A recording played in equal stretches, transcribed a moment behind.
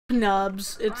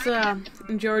Nubs, it's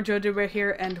Jojo right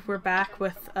here, and we're back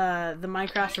with the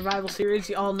Minecraft Survival series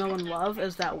you all know and love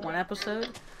as that one episode,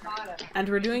 and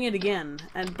we're doing it again.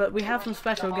 But we have some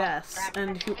special guests.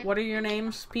 And what are your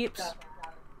names, peeps?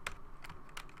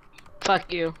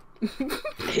 Fuck you.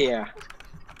 Yeah.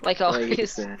 Like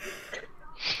always.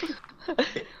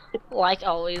 Like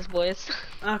always, boys.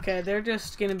 Okay, they're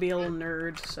just gonna be a little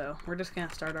nerds, so we're just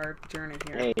gonna start our journey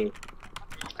here. Hey,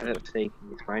 I don't think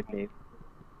it's my name.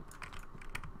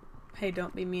 Hey,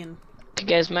 don't be mean.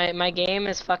 Guys, my game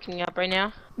is fucking up right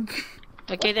now.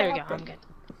 Okay, there we go. I'm good.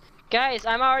 Guys,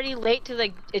 I'm already late to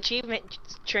the achievement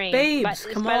train. Babes,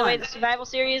 come by on. the way, the survival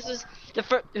series is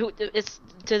it's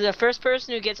to the first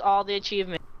person who gets all the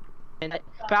achievements. And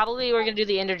probably we're gonna do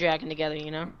the Ender Dragon together,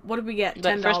 you know. What did we get? $10?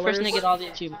 But first person to get all the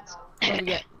achievements. What did we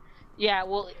get? Yeah,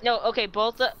 well, no, okay,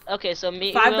 okay, so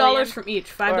me. $5 from each.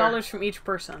 $5 from each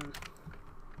person.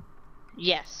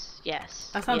 Yes.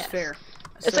 That sounds fair.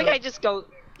 It's So, like I just go,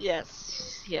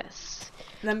 yes.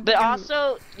 Then, But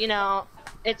also, you know,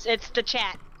 it's the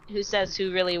chat who says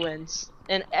who really wins,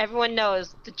 and everyone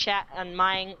knows the chat on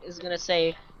mine is gonna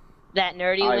say that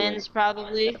Nerdy wins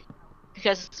probably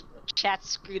because chat's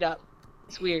screwed up.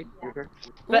 It's weird.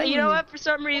 But you know what? For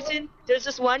some reason, there's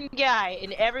this one guy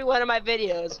in every one of my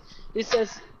videos who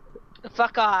says,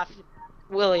 "Fuck off,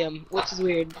 William," which is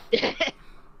weird.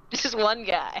 This is one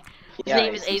guy. His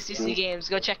name is ACC Games.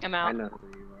 Go check him out. I know who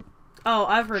you are. Oh,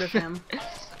 I've heard of him.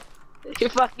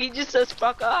 He just says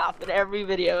 "fuck off" in every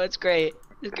video. It's great.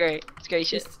 It's great. It's great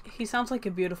shit. He sounds like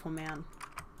a beautiful man.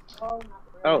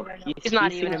 Oh, He's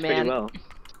not he even a sings pretty man. well.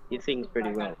 He sings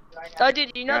pretty well. Oh,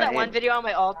 dude, you know that one him. video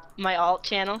on my alt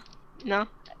channel? No.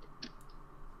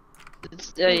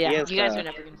 It's, He yeah, has, you guys are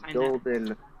never gonna find that.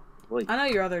 golden voice. I know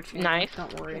your other channel. Knife?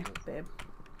 Don't worry, babe.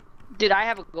 Dude, I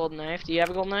have a golden knife. Do you have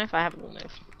a golden knife? I have a golden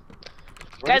knife.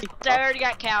 What Guys, is he I already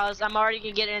got cows. I'm already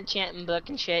gonna get an enchantment book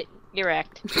and shit. Get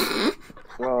wrecked.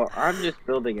 Well, I'm just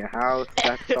building a house.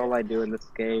 That's all I do in this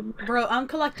game. Bro, I'm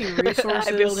collecting resources.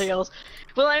 I build hills.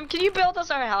 William, can you build us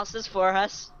our houses for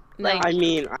us? No. Like, I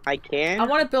mean, I can. I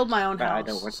want to build my own But I house,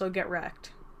 don't want- so get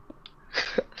wrecked.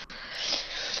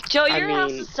 Joe, I your mean-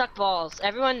 houses suck balls.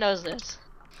 Everyone knows this.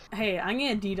 Hey, I'm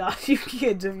gonna DDoS you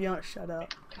kids if you don't shut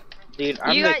up. Dude,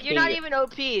 I'm You're the not king- even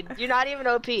OP'd. You're not even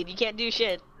OP'd. You can't do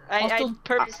shit. I I'm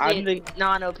purposely the-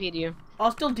 non-OP'd you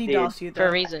I'll still DDoS you for a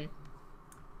though. reason.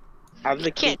 I'm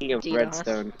the Can't king of DDoS.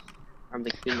 redstone. I'm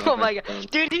the king of Oh my redstone. god,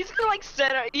 dude, he's gonna like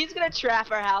he's gonna trap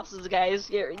our houses, guys.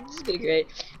 Yeah, this is gonna be great.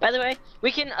 By the way,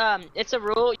 we can it's a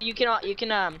rule. You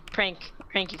can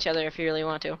prank each other if you really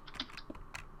want to.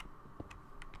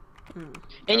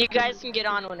 And you guys can get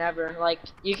on whenever. Like,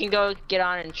 you can go get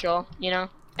on and troll. You know,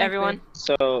 everyone.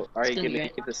 So, are It's you gonna be gonna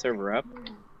great. keep the server up?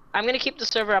 I'm gonna keep the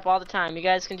server up all the time. You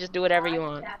guys can just do whatever you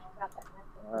want.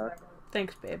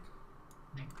 Thanks, babe.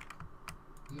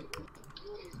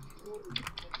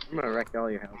 I'm gonna wreck all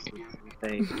your houses.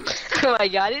 Thanks. Oh my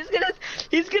god,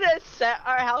 he's gonna set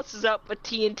our houses up with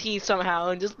TNT somehow,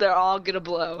 and just they're all gonna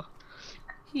blow.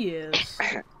 He is.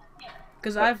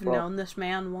 Because I've Well- known this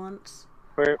man once.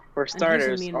 For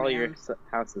starters, mean all man. your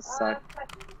houses suck.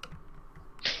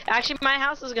 Actually, my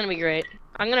house is gonna be great.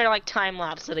 I'm gonna like time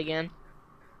lapse it again.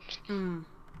 Hmm.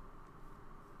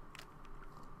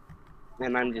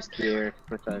 And I'm just here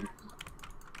with a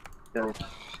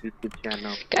YouTube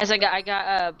channel. Guys, I got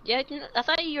yeah, I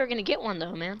thought you were gonna get one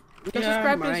though, man. Just Yeah,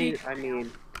 subscribe to his I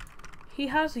mean, He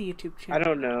has a YouTube I channel.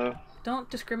 don't know. Don't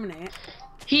discriminate.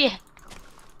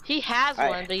 He has I-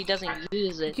 one, but he doesn't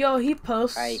use it. Yo, he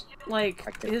posts I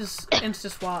his Insta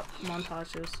swap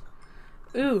montages.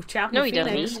 Ooh, Chaplin No, he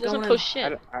doesn't. Phoenix He is doesn't going post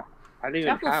in. shit. I don't even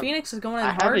Chaplin have. Phoenix is going in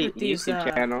I have hard a with these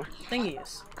YouTube channel.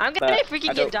 thingies. I'm gonna but freaking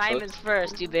I get don't diamonds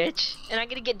first, you bitch. And I'm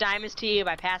gonna get diamonds to you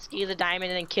by passing you the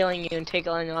diamond and then killing you and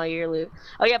taking all your loot.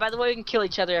 Oh yeah, by the way, we can kill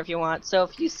each other if you want. So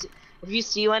if you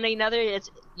see one another,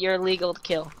 you're illegal to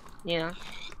kill. You know.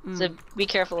 So be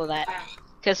careful of that,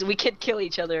 because we could kill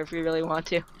each other if we really want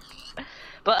to.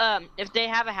 But if they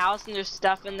have a house and there's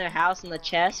stuff in their house in the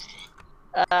chest,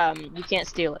 you can't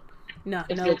steal it. No,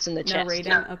 if no, it's in the no chest.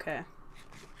 rating. Okay.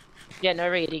 Yeah, no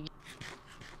rating.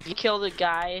 You kill the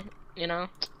guy, you know.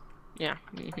 Yeah.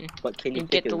 But can you You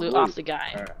take get his the loot loot? off the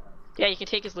guy. Or- Yeah, you can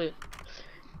take his loot.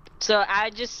 So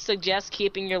I just suggest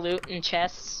keeping your loot in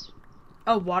chests.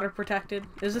 Oh, water protected.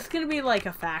 Is this gonna be like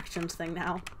a factions thing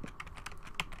now?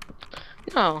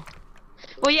 No.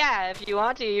 Well, yeah, if you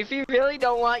want to. If you really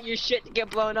don't want your shit to get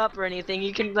blown up or anything,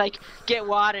 you can like get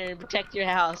water and protect your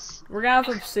house. We're gonna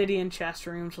have obsidian chest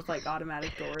rooms with like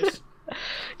automatic doors.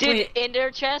 Dude, Wait.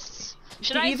 ender chests.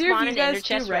 Should Do I either of spawn you an guys ender do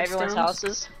chest for everyone's redstones?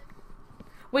 houses?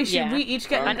 Wait, should we each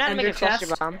get I'm an not ender making a cluster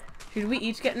chest? bomb. Should we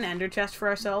each get an ender chest for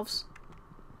ourselves?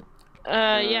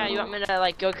 Yeah, you want me to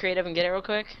like go creative and get it real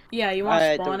quick? Yeah, you want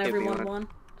to spawn don't give me everyone one. one?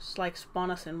 Just like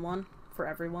spawn us in one for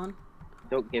everyone.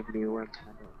 Don't give me one.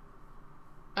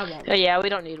 I won't. Oh yeah, we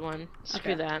don't need one.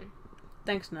 Screw Okay. that.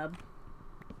 Thanks, Noob.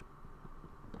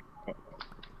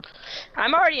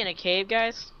 I'm already in a cave,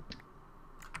 guys.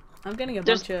 I'm getting a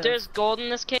bunch of There's gold in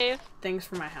this cave. things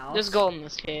for my house. There's gold in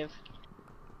this cave.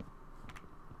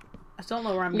 I still don't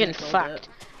know where I'm I'm gonna getting build fucked. it.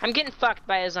 I'm getting fucked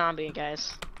by a zombie,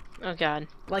 guys. Oh god.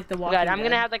 Like the Oh Walking god, I'm Dead.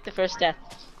 gonna have like the first death.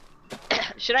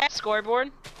 Should I have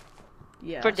scoreboard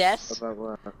Yes. for deaths?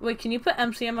 Wait, can you put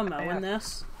MCMMO in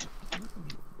this?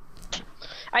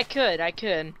 I could.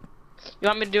 You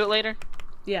want me to do it later?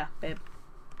 Yeah, babe.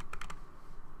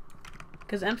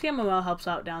 Because MCMMO helps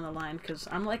out down the line, because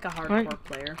I'm like a hardcore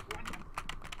player.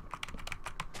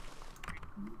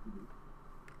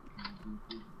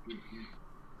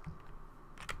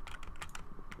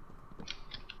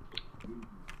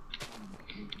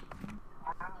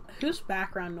 Whose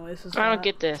background noise is that? I don't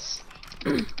get this.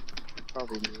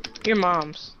 Probably me. Your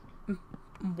mom's.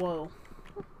 Whoa.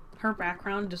 Her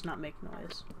background does not make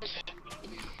noise.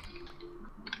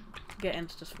 Get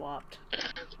insta-swapped.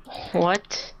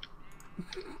 What?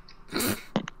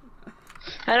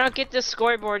 I don't get the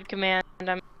scoreboard command.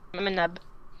 I'm a nub.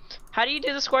 How do you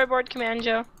do the scoreboard command,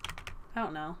 Joe? I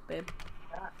don't know, babe.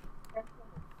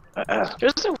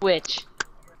 There's a witch.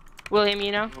 William,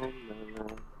 you know? Oh, no.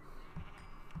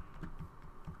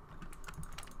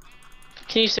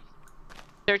 Can you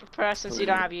search for us since you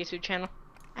don't have a YouTube channel?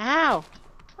 Ow!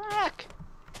 Fuck!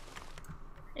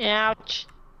 Ouch.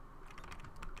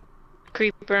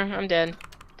 Creeper, I'm dead.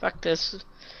 Fuck this.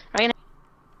 I'm gonna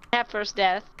have first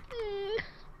death.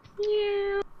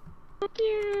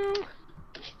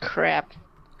 Crap.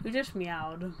 Who just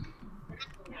meowed?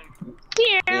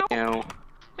 Meow. Meow.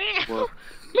 Meow. Whoa.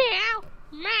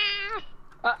 Meow.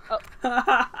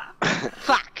 Uh-oh.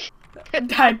 Fuck.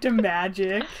 Died to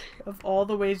magic. Of all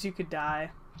the ways you could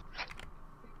die.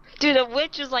 Dude, the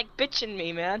witch is like bitching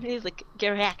me, man. He's like, get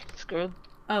wrecked, scrub.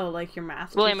 Oh, like your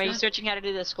math William, are teacher? you searching how to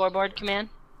do the scoreboard command?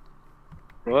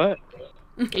 What?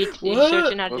 Are you What?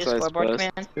 searching how to Was do the I scoreboard supposed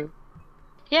command? to?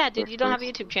 Yeah, dude, you don't have a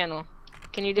YouTube channel.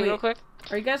 Can you do it real Wait, quick?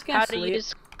 Are you guys How gonna do you sleep?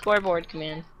 use scoreboard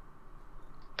command?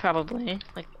 Probably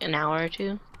like an hour or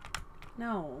two.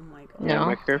 No, oh my god.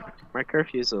 No. Yeah, my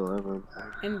curfew's 11.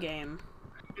 In game.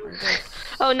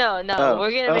 Oh no, no, Oh,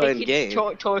 we're gonna make you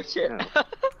in-game. torture.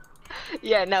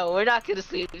 Yeah, no, we're not gonna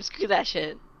sleep. Screw that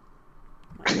shit.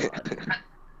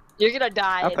 You're gonna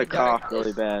die. I have in to the cough darkness.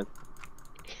 really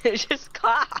bad. Just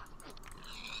cough.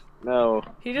 No.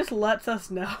 He just lets us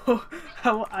know.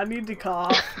 I need to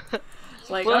cough. It's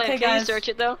like, William, okay, can guys, you search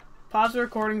it though? pause the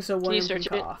recording so William can search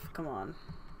it? cough. Come on.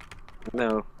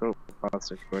 No. Don't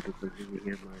pause recording when you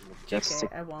hear my just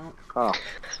JK, I won't. cough.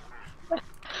 I'm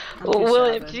Well, too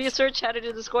William, savage. can you search how to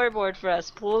do the scoreboard for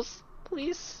us, please?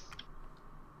 Please.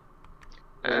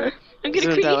 I'm gonna Isn't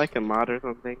create. that like a mod or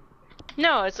something?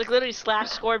 No, it's like literally slash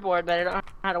scoreboard, but I don't know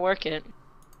how to work it.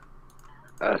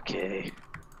 Okay.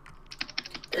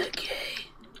 Okay.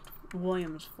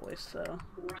 William's voice, though.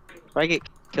 If I get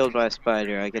killed by a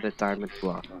spider, I get a diamond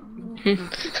block.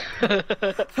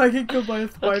 If I get killed by a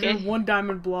spider, Okay. 1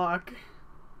 diamond block.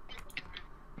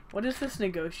 What is this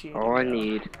negotiating? All I though?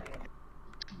 need.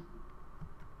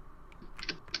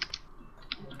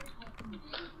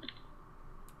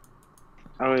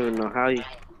 I don't even know how you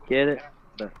get it,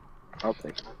 but I'll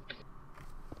take it.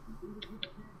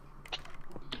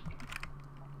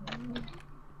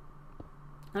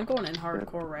 I'm going in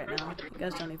hardcore right now. You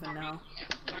guys don't even know.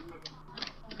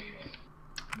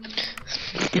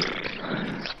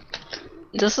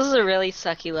 This is a really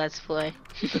sucky let's play.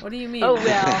 What do you mean? Oh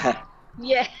well.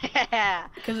 Yeah.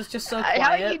 Because it's just so How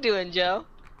quiet. are you doing, Joe?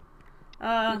 No,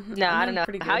 I don't know.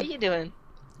 Pretty good. How are you doing?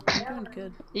 I'm doing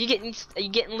good. Are you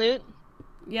getting loot?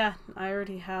 Yeah, I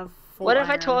already have full What if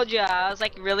I iron. told you I was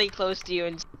like really close to you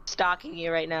and stalking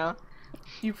you right now?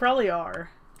 You probably are.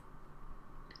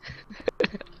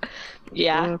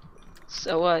 Yeah.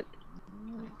 So what?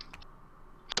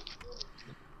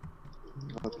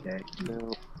 Okay.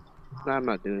 No, I'm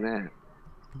not doing that.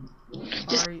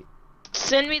 Just- Are you...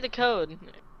 Send me the code.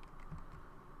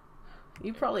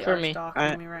 You probably For are me.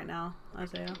 stalking me right now,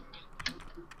 Isaiah.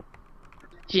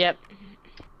 Yep.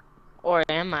 Or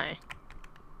am I?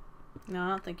 No, I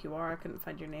don't think you are. I couldn't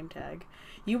find your name tag.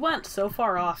 You went so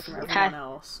far off from everyone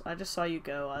else. I just saw you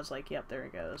go. I was like, yep, there he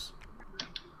goes.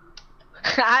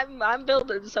 I'm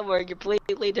building somewhere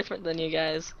completely different than you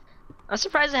guys. I'm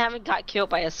surprised I haven't got killed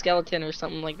by a skeleton or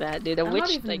something like that, dude. A I'm not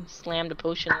witch even- like slammed a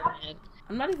potion in my head.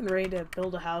 I'm not even ready to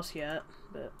build a house yet,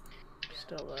 but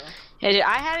still though. Hey, dude,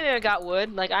 I haven't even got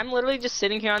wood. Like, I'm literally just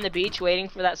sitting here on the beach waiting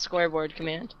for that scoreboard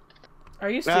command. Are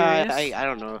you serious? I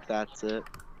don't know if that's it.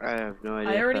 I have no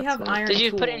idea. I already if that's have it. iron Did you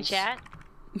tools. put it in chat?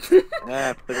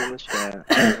 Yeah, put it in the chat.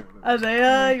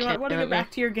 Isaiah, you might Okay, want to get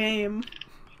back to your game.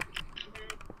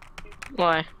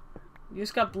 Why? You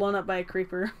just got blown up by a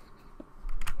creeper.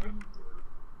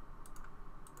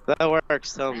 That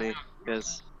works. Tell me,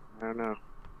 because I don't know.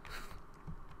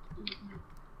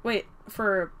 Wait,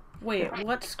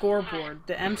 what scoreboard?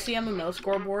 The MCMMO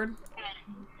scoreboard?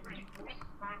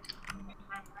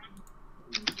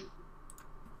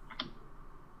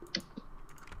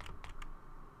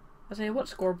 Isaiah, what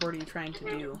scoreboard are you trying to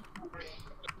do?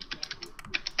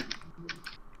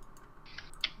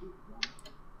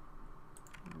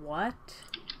 What?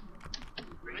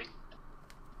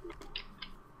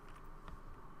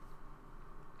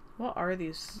 What are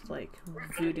these, like,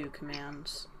 voodoo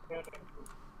commands?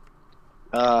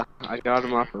 I got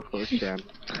them off of 4chan.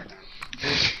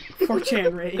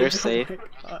 4chan rage. They're safe.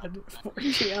 Oh my god,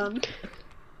 4chan.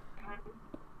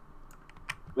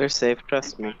 They're safe,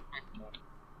 trust me.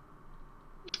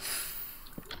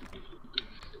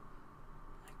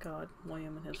 My god,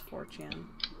 William and his 4chan.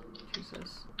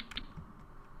 Jesus.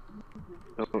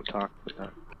 Don't talk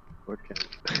about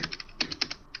 4chan.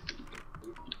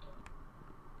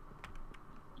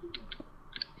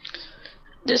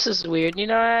 This is weird. You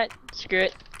know what? Screw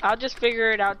it. I'll just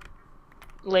figure it out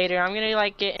later. I'm gonna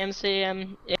like get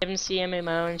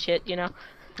MCMMO and shit, you know?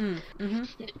 Mm-hmm.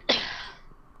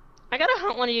 I gotta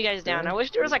hunt one of you guys down. I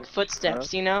wish there was like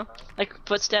footsteps, you know? Like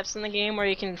footsteps in the game where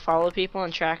you can follow people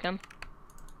and track them.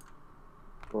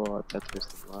 Well, I bet there's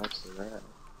some mods for that.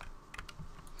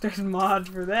 There's mods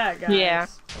for that, guys. Yeah.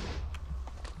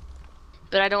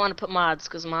 But I don't want to put mods,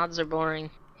 because mods are boring.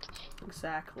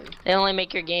 Exactly. They only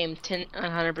make your game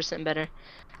 100% better.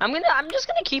 I'm just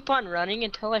gonna keep on running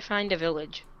until I find a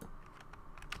village.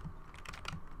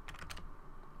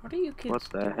 What are you kids What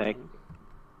the doing? heck? I'm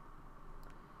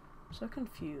so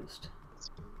confused.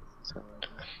 So,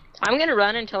 I'm gonna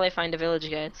run until I find a village,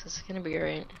 guys. This is gonna be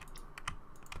alright.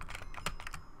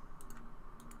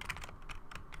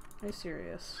 Are you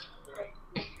serious?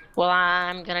 Well,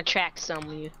 I'm gonna track some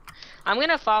of you. I'm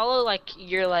gonna follow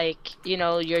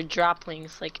your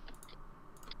droplings. Like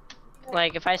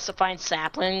if I find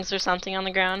saplings or something on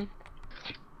the ground.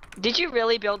 Did you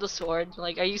really build a sword?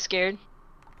 Like, are you scared?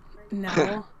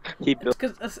 No. he built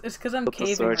It's cause I'm built the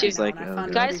caving sword, right she's now like, and I "Oh,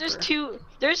 found a Guys, creeper."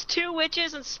 there's two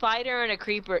witches, and spider, and a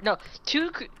creeper. No,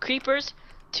 two creepers,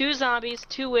 2 zombies,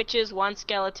 2 witches, 1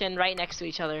 skeleton right next to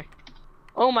each other.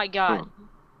 Oh my god.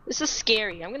 This is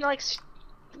scary. I'm gonna like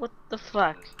what the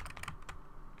fuck?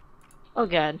 Oh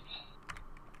god.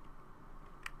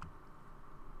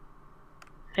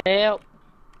 Help.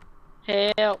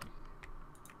 Help.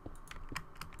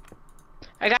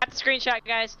 I got the screenshot,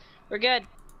 guys. We're good.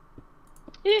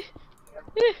 Eh.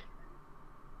 Eh.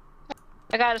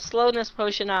 I got a slowness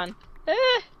potion on.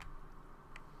 Eh.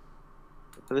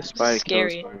 this spider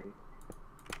scary. kills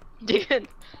me. Dude,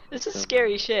 this is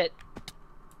scary shit.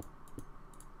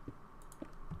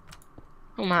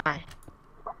 Oh my.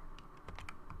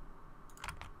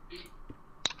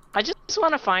 I just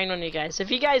want to find one of you guys.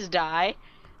 If you guys die,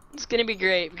 it's gonna be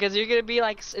great because you're gonna be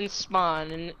like in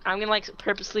spawn, and I'm gonna like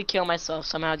purposely kill myself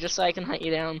somehow just so I can hunt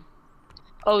you down.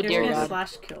 Oh You're dear gonna god.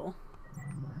 slash kill.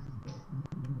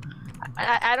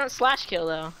 I don't slash kill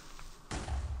though.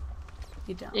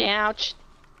 You don't. Yeah, ouch.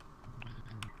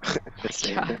 Just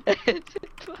saying God. that.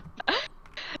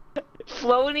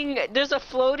 Floating. There's a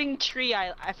floating tree.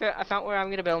 I found where I'm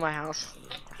gonna build my house.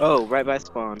 Oh, right by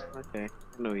spawn. Okay,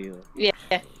 I know you. Yeah.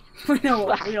 We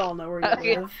all know where you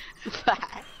Okay. live.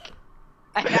 Fuck.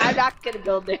 I'm not gonna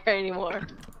build there anymore.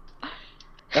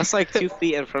 That's like 2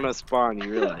 feet in front of spawn. You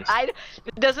realize?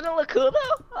 Doesn't it look cool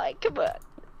though? Like, come on,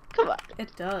 come on.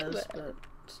 It does, but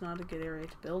it's not a good area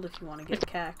to build if you want to get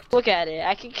cacked. Look at it.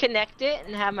 I can connect it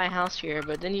and have my house here,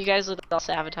 but then you guys would all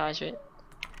sabotage it.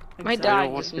 My I Exactly. dog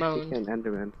don't want just to moaned. kick an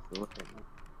Enderman to look at me.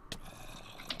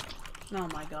 Oh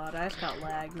my god, I just got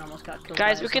lagged and almost got killed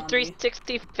Guys, by we a could zombie.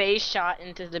 360 phase shot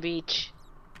into the beach.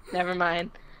 Never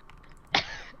mind.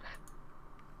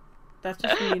 That's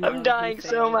just when you know I'm dying he so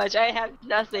failed. much. I have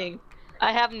nothing.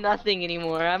 I have nothing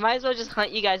anymore. I might as well just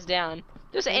hunt you guys down.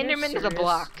 There's an Are you Enderman is a serious?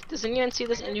 block. Does anyone see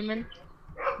this Enderman?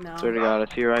 No. Swear to God,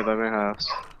 if you're right by my house.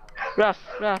 Rough,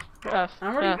 rough, rough.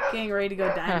 I'm already rough. getting ready to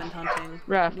go diamond hunting.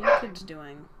 Rough. What are you kids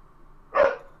doing?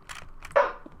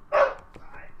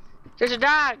 There's a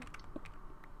dog!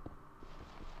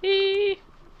 Eee.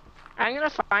 I'm gonna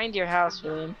find your house,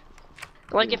 William.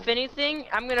 Like, if anything,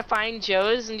 I'm gonna find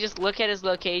Joe's and just look at his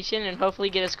location and hopefully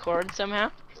get his cords somehow.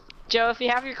 Joe, if you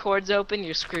have your cords open,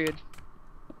 you're screwed.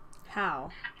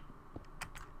 How?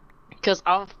 Because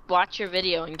I'll watch your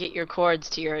video and get your cords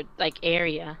to your, like,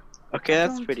 area. Okay,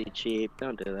 that's pretty cheap.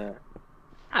 Don't do that.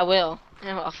 I will.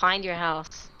 And I'll find your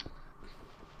house.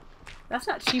 That's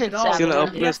not cheap at all. He's gonna Savage.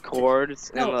 open his cords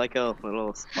in No. like a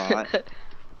little spot.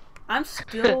 I'm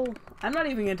not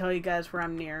even gonna tell you guys where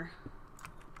I'm near.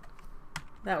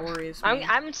 That worries me.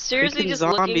 I'm seriously Freaking just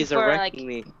zombies looking are for, wrecking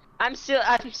like, me. I'm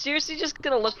seriously just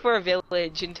gonna look for a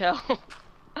village until,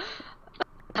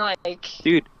 like,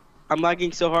 Dude, I'm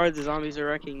lagging so hard the zombies are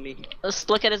wrecking me. let's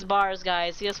look at his bars,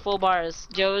 guys. He has full bars.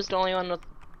 Joe's the only one with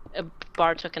a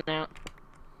bar taken out.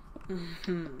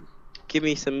 Give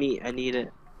me some meat, I need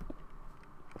it.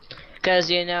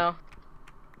 Cause you know,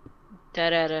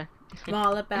 da-da-da. I'm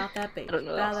all about that bass. I don't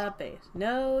know About that. that bass.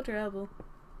 No trouble.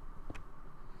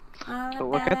 Oh,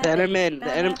 look at the enemy.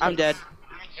 I'm dead.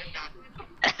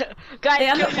 Guys, Hey,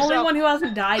 I'm kill the only yourself. one who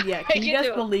hasn't died yet. Can you You guys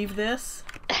do. believe this?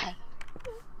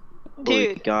 Holy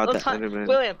Dude, God, let's that hunt.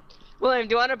 Enderman. William,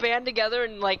 do you want to band together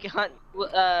and like hunt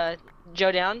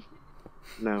Joe down?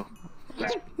 No. No.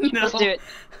 Let's do it.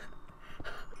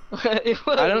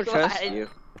 I don't trust you.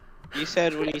 You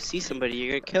said when you see somebody,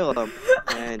 you're gonna kill them.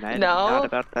 And I'm No. not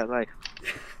about that life.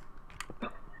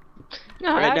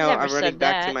 No, Right I've now, never I'm running said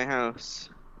back to that. my house.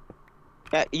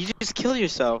 Yeah, you just kill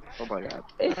yourself. Oh my God.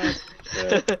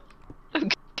 I'm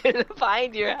gonna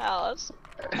find your house.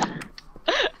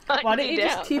 Why don't you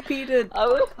just TP to? I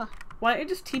will. Why don't you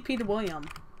just TP to William?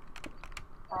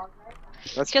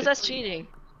 Because that's cheating.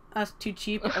 That's too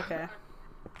cheap. Okay.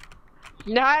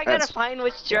 Now I gotta That's- find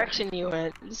which direction you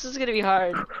went. This is gonna be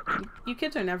hard. You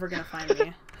kids are never gonna find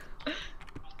me.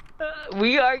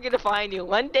 We are gonna find you.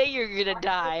 One day you're gonna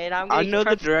die, and I'm gonna I know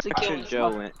the purposely kill direction Joe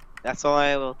myself. went. That's all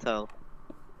I will tell.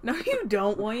 No, you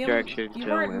don't, William. Direction You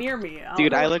Joe weren't went. near me.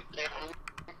 Dude, I looked.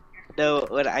 No,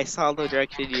 when I saw the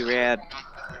direction you ran.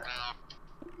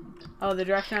 Oh, the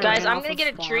direction I Guys, ran I'm off gonna of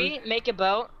get a spawn. tree, make a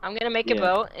boat. I'm gonna make a Yeah.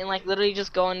 boat and like literally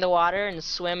just go in the water and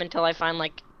swim until I find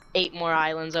like 8 more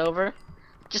islands over.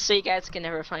 Just so you guys can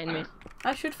never find me.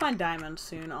 I should find diamonds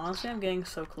soon. Honestly, I'm getting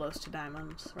so close to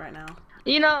diamonds right now.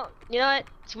 You know what?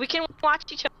 We can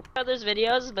watch each other's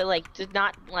videos, but like, did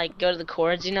not like go to the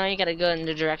chords. You know, you gotta go in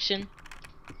the direction.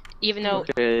 Even though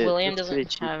William It's pretty doesn't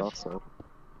cheap have. also.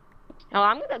 Oh,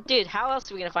 I'm gonna, dude. How else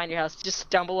are we gonna find your house? Just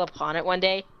stumble upon it one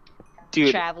day,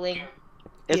 Dude, traveling.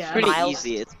 it's Yeah. pretty Miles.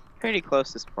 easy. It's pretty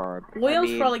close to spawn. William's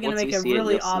I mean, probably gonna once make you a see it,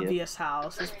 really you'll see it. obvious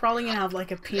house. It's probably gonna have like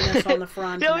a penis on the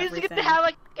front No, and he's everything. gonna have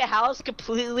like a house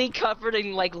completely covered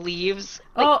in like leaves.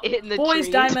 Oh, Like, in the boys, trees.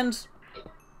 diamonds.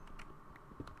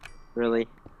 Really?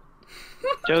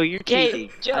 Joe, you're Hey,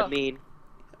 cheating. Joe. I mean,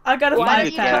 I got a Why Why five don't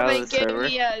you get come out pack. of and the give server?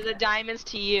 me the diamonds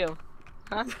to you?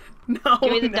 Huh? No,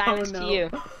 Give me the no, diamonds no. to you.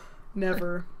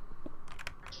 Never.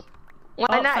 Why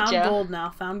Oh, not, found Joe? gold now.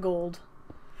 Found gold.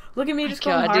 Look at me just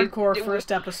God, going dude. hardcore Dude,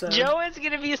 first episode. Joe is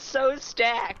gonna be so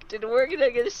stacked, and we're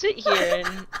gonna sit here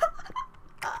and.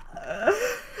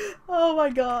 Oh my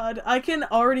god. I can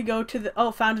already go to the...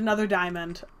 Oh, found another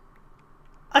diamond.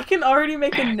 I can already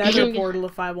make a nether portal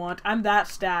if I want. I'm that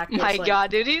stacked. My It's like-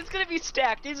 God, dude, he's gonna be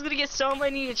stacked. He's gonna get so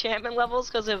many enchantment levels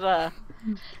because of the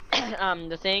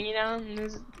thing, you know.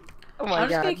 Oh my I'm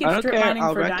just gonna God. keep I don't strip care, mining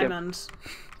I'll for wreck him. diamonds.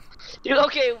 Dude,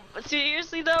 okay,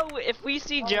 seriously though, if we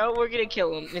see Joe, we're gonna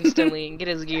kill him instantly and get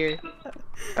his gear.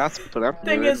 that's what I'm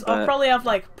Thing doing, is, I'll but probably have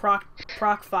like proc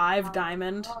 5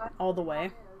 diamond all the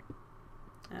way.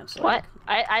 And it's What?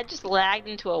 like... I just lagged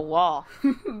into a wall.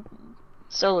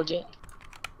 So legit.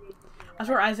 I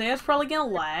swear Isaiah's probably gonna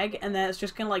lag, and then it's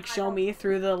just gonna like show me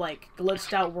through the like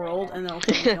glitched out world, and then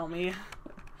it'll kill me.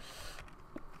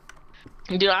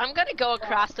 Dude, I'm gonna go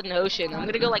across the ocean. I'm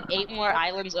gonna go like 8 more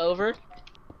islands over.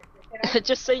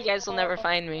 Just so you guys will never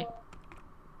find me.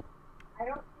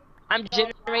 I'm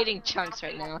generating chunks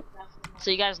right now.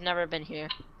 So you guys never been here.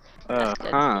 That's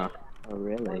good. huh? Oh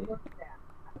really?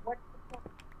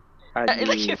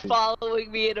 Like you're following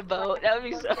me in a boat. That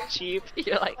would be so cheap.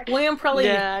 You're like, William probably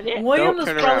yeah. William Don't has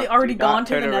turn probably around. already Do not gone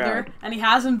to the turn nether, around. and he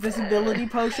has invisibility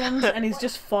potions, and he's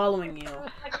just following you.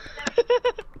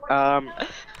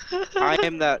 I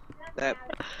am that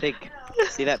pig.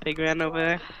 See that pig man over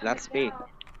there? That's me.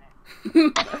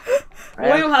 William I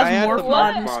has had morph the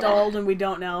mod mod installed, and we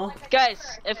don't know.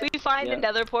 Guys, if we find Yeah.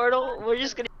 another portal, we're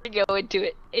just gonna go into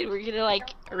it. And we're gonna like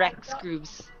wreck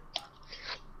Scroobs.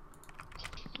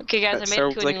 Okay, guys, That I made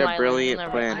sounds it to a like new a island. brilliant You'll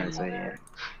never plan, find Isaiah.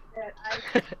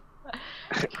 me.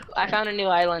 I found a new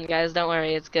island, guys. Don't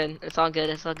worry, it's good. It's all good.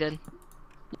 It's all good.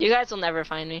 You guys will never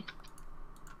find me.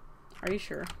 Are you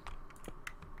sure?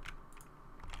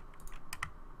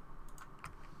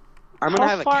 I'm gonna How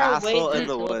have a far away castle in is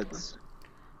the it? woods.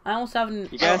 I almost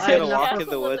haven't. You guys I have gotta enough walk for- in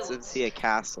the woods and see a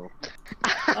castle.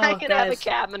 I can have a guys.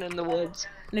 cabin in the woods.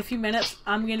 In a few minutes,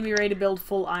 I'm gonna be ready to build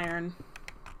full iron.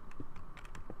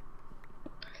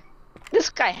 This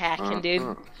guy hacking,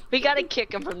 dude. We gotta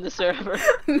kick him from the server.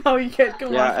 No, you can't go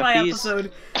Yeah, watch my if he's-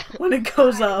 episode when it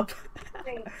goes up.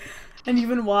 And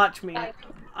even watch me.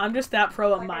 I'm just that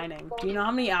pro at mining. Do you know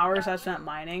how many hours I've spent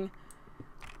mining?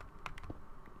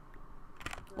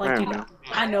 Like, dude,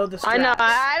 I know the strats. I know.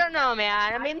 I don't know,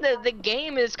 man. I mean, the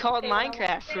game is called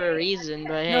Minecraft for a reason,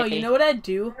 but hey. No, you know what I'd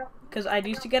do? Because I'd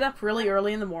used to get up really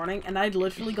early in the morning, and I'd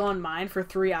literally go and mine for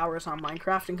 3 hours on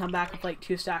Minecraft and come back with like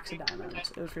 2 stacks of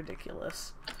diamonds. It was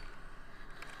ridiculous.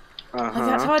 Like,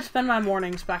 that's how I'd spend my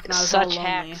mornings back when I was all Such lonely,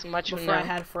 hacks, much before I enough.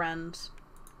 had friends.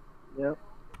 Yep.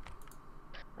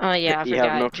 Oh yeah, I You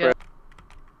have no forgot.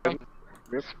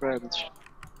 Your friends.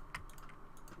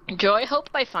 Joe, I hope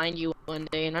I find you one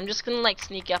day, and I'm just gonna like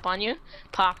sneak up on you,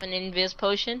 pop an invis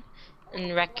potion,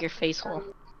 and wreck your face hole.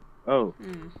 Oh,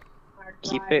 Mm.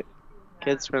 keep it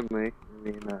kids friendly. I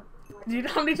mean, Do you know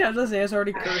how many times I say it's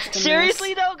already cursed in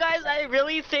Seriously this? though, guys, I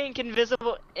really think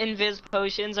invis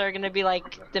potions are gonna be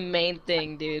like the main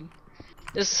thing, dude.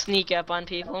 Just sneak up on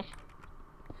people.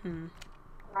 Hmm.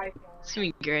 It's gonna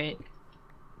be great.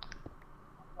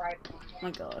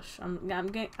 My gosh,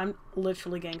 I'm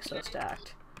literally getting so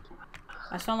stacked.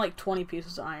 I found like 20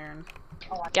 pieces of iron.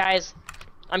 Guys,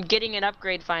 I'm getting an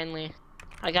upgrade finally.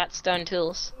 I got stone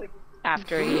tools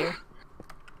after a year.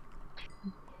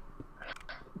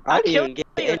 I didn't kill even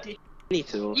get you. any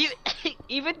tools. You,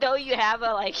 even though you have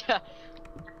a like a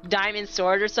diamond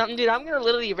sword or something, dude, I'm gonna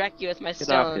literally wreck you with my Get off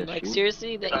stone. here, Like shoot.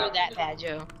 seriously, that you're that bad,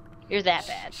 Joe. You're that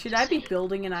bad. Should I be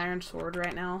building an iron sword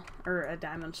right now? Or a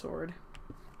diamond sword?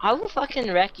 I will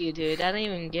fucking wreck you, dude. I don't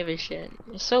even give a shit.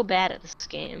 You're so bad at this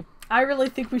game. I really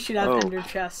think we should have Oh. ender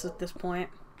chests at this point.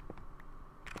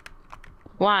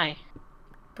 Why?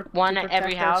 To One at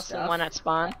every protect our house and stuff. one at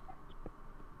spawn?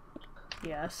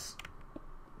 Yes.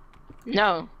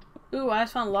 No. Ooh, I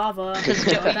just found lava. Cause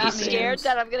What Joe, that he's scared means-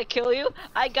 that I'm gonna kill you.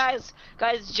 Guys,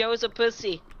 Joe's a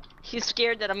pussy. He's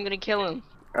scared that I'm gonna kill him.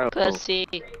 Oh, Pussy.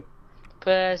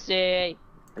 Pussy.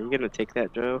 are you gonna take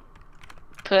that, Joe?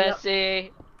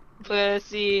 Pussy.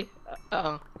 Pussy.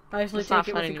 Oh. I usually It's not take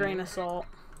it with funny a to grain me. of salt.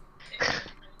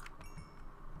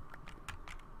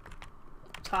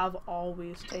 I've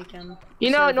always taken. You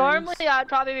know, servings. normally I'd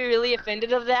probably be really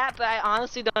offended of that, but I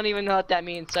honestly don't even know what that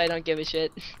means, so I don't give a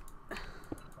shit.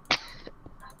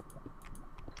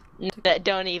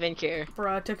 Don't even care.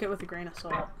 Bro, I took it with a grain of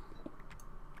salt.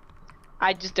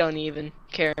 I just don't even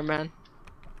care, man.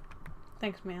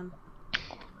 Thanks, man.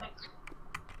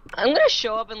 I'm gonna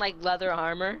show up in like leather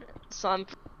armor,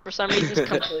 for some reason just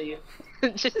come kill you.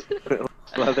 Just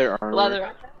Leather armor.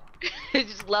 leather,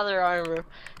 just leather armor.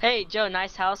 Hey Joe,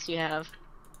 nice house you have.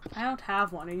 I don't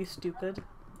have one. Are you stupid?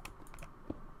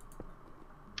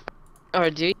 Or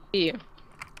do you?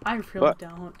 I really What?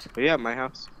 don't. Oh, yeah, my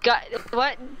house. Got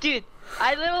what, dude?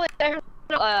 I literally heard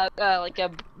like a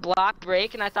block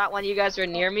break, and I thought one of you guys were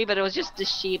near me, but it was just the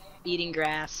sheep eating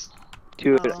grass.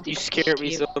 Dude, Oh. you scared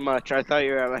me so much. I thought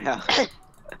you were at my house.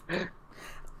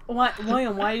 What,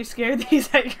 William? Why are you scared that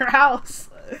he's at your house?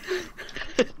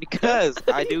 Because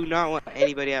I do not want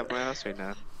anybody at my house right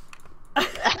now.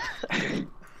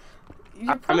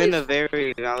 You're I'm probably, in a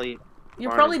very valley.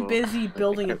 you're probably vulnerable. busy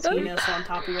building a That's me. penis on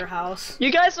top of your house.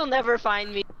 You guys will never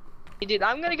find me, dude.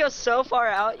 I'm gonna go so far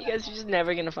out, you guys are just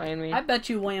never gonna find me. I bet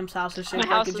you William's house is shaped My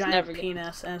house like a is giant never gonna-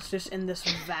 penis, and it's just in this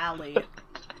valley.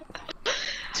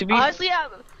 To be Honestly,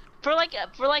 for like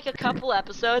a couple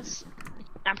episodes,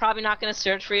 I'm probably not gonna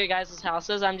search for your guys'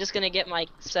 houses. I'm just gonna get my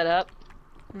set up.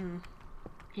 Hmm.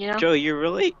 You know? Joe, you're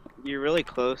really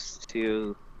close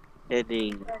to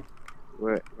hitting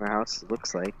what my house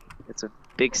looks like. It's a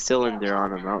big cylinder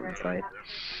on a mountainside.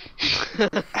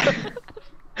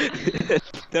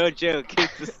 No joke,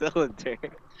 it's a cylinder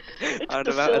It's on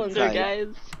the a cylinder, mountainside.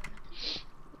 guys.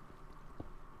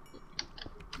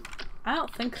 I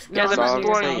don't think so. Guys, I'm not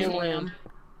exploring your house, new William.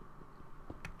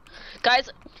 Guys,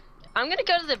 I'm gonna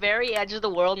go to the very edge of the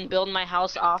world and build my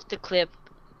house off the cliff.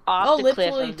 I'll Off the cliff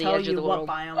literally of the tell edge of you the what world.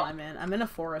 biome I'm in. I'm in a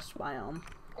forest biome.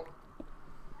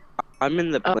 I'm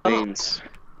in the Oh. plains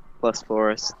plus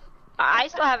forest. I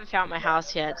still haven't found my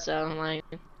house yet, so I'm like,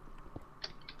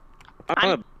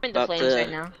 I'm in the about flames to right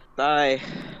now. die.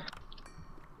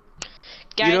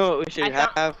 Guys, You know what we should I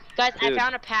found- have? Guys, I Dude.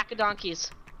 found a pack of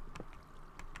donkeys.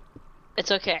 It's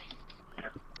okay.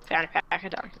 Found a pack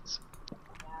of donkeys.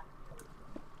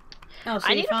 Oh, so I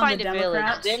you need to found find the a village,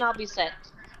 Democrats? then I'll be set.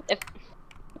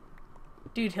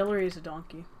 Dude, Hillary's a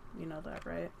donkey. You know that,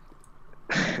 right?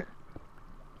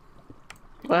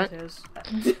 What? It is.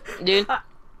 Dude,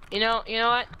 you know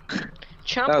what?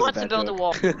 Trump That was a wants to bad build a joke.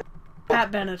 wall.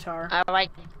 Pat Benatar.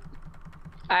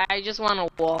 I just want a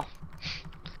wall.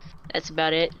 That's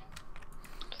about it.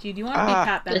 Do you want to be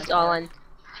Pat Benatar? That's all I.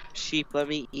 Sheep, let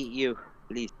me eat you.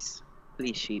 Please.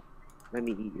 Please, sheep. Let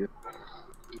me eat you.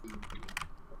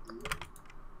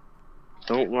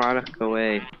 Don't run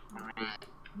away.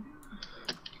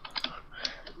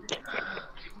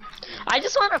 I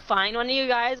just want to find one of you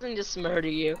guys and just murder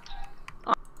you.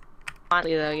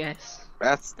 Honestly, though, guys.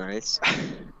 That's nice.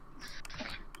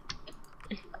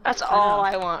 That's all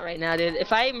I want right now, dude.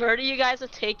 If I murder you guys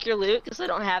and take your loot because I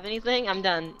don't have anything, I'm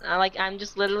done. I'm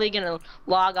just literally gonna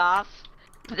log off.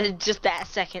 Just that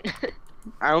second.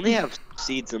 I only have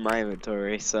seeds in my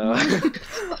inventory, so.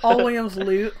 All William's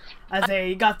loot. I say,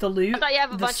 you got the loot. I thought you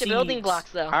have a bunch of building seeds.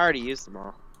 blocks, though. I already used them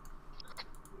all.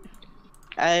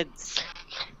 Guys,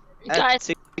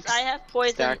 I have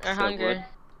poison or hunger. Wood.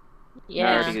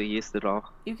 Yeah. I already used it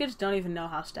all. You kids don't even know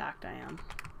how stacked I am.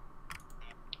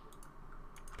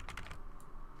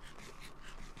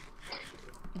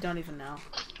 You don't even know.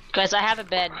 Guys, I have a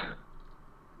bed.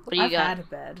 What do you I've got? had a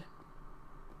bed.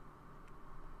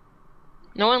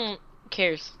 No one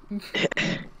cares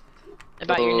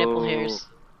about your nipple hairs.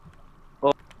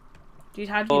 Dude,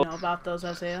 how do you know about those,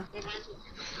 Isaiah?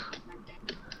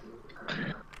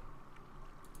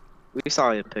 We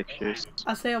saw your pictures.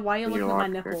 Isaiah, why are you In looking your at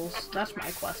my locker. nipples? That's my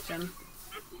question.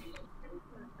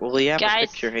 Well, you have Guys. a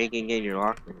picture hanging in your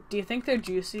locker. Do you think they're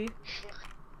juicy?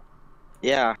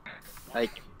 Yeah, I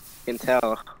can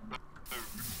tell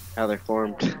how they're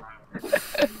formed.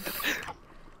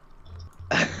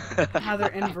 How they're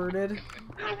inverted?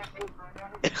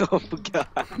 Oh god.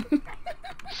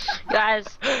 Guys,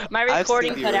 my I've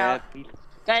recording seen cut you, out. Ed.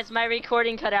 Guys, my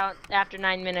recording cut out after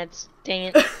 9 minutes. Dang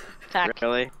it. Fuck.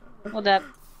 Really? Hold up.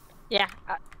 Yeah.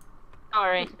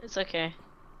 Alright, it's okay.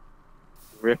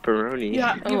 Ripperoni.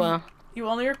 Yeah, Oh well. you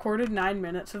only recorded 9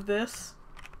 minutes of this?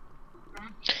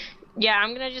 Yeah,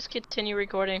 I'm gonna just continue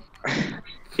recording.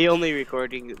 He only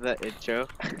recording the intro.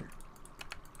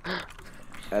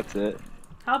 That's it.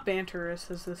 How banterous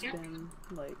has this been?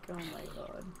 Like, oh my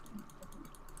god.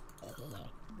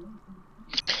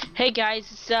 Hey guys,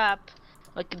 what's up?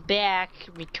 Welcome back.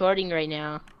 Recording right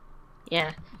now.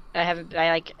 Yeah.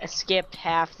 I skipped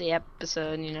half the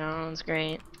episode, you know, it's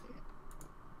great.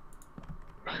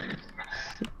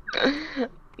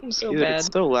 I'm so Dude, bad. it's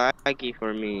so laggy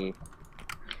for me.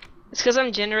 It's because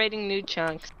I'm generating new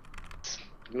chunks.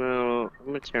 No, I'm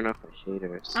gonna turn off my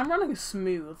shaders. I'm running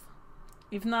smooth.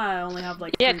 Even though I only have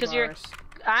like Yeah, 3 'cause you're- bars.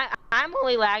 I'm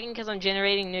only lagging because I'm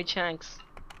generating new chunks.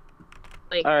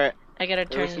 Like, Alright, I gotta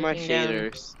turn where's my everything down.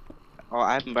 shaders? Oh,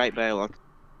 I'm right by a lot.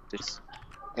 Just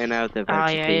and out the Oh,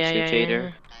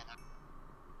 vegetation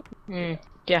shader.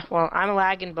 Yeah, well, I'm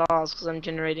lagging balls because I'm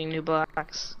generating new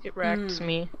blocks. Get wrecked,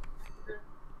 me.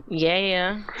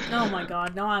 Yeah. Oh my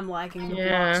god, no, I'm lagging. The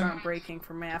Yeah. blocks aren't breaking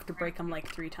for me. I have to break them like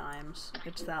 3 times.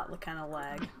 It's that kind of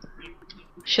lag.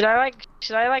 Should I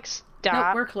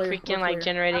stop we're clear, freaking we're clear.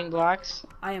 generating blocks?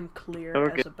 I am clear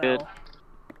We're as a good. bell.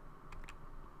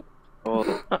 Oh,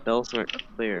 the bells aren't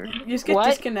clear. You just get What?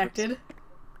 disconnected.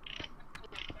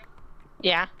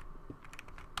 Yeah.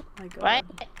 My god.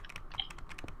 What?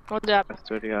 Hold up. I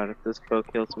swear to God, if this bow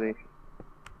kills me.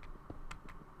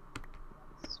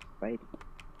 Spidey.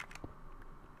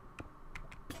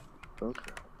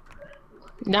 Okay.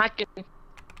 Not good.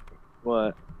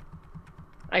 What?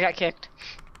 I got kicked.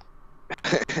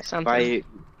 Something. By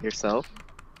yourself?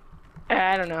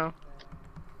 I don't know.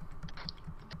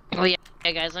 Oh yeah,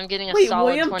 guys, I'm getting a Wait, solid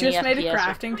William 20 just FPS. made a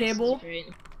crafting table?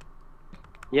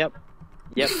 Yep.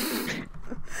 Yep.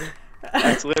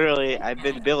 That's literally, I've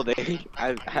been building.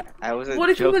 I wasn't What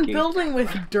have you joking. been building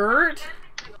with dirt?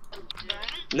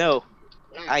 No.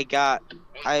 I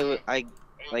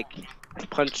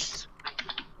punched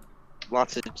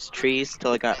lots of trees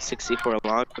till I got 64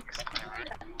 logs.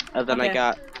 And then I Okay.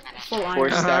 got Full 4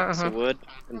 iron. stacks of wood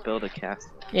and built a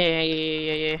castle.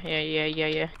 Yeah.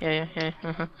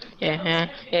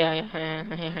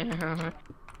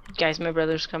 Guys, my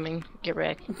brother's coming. Get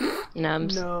wrecked.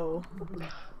 Nubs. No.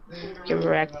 Get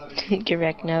wrecked. Get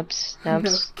wrecked, nubs. No,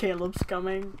 Nubs. Caleb's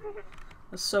coming.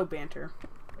 That's so banter.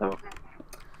 Oh.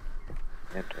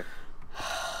 Enter.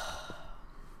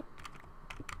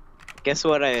 Guess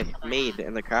what I made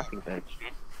in the crafting bench?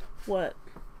 What?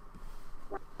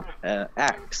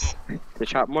 Axe. To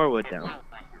chop more wood down.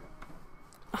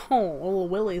 Oh, little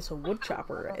Willie's a wood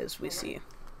chopper, as we see.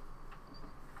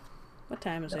 What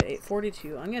time is it?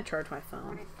 8:42. I'm gonna charge my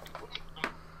phone.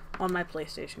 On my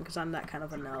PlayStation, because I'm that kind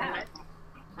of a nub.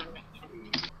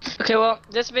 Okay, well,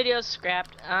 this video is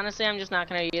scrapped. honestly, I'm just not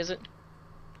gonna use it.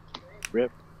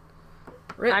 Rip.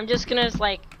 I'm just gonna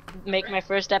like make my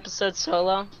first episode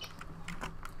solo.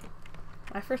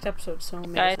 My first episode's so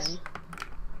amazing. Guys.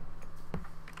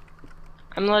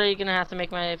 I'm literally gonna have to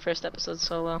make my first episode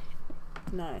solo.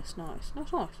 Nice. No.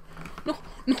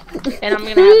 And I'm gonna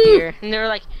have gear. And they're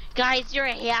like, guys, you're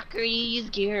a hacker, you use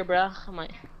gear, bro. I'm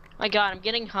like, my god, I'm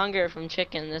getting hunger from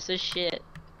chicken. This is shit.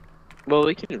 Well,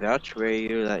 we can vouch for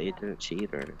you that you didn't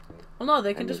cheat or anything. Well, no,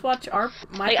 they can just watch my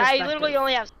Like, I perspective. literally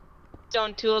only have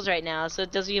stone tools right now, so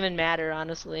it doesn't even matter,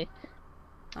 honestly.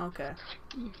 Okay.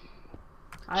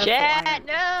 Chat,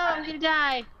 no, I'm gonna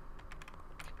die.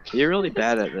 You're really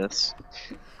bad at this.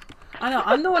 I know,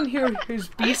 I'm the one here who's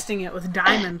beasting it with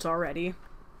diamonds already.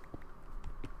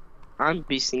 I'm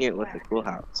beasting it with a cool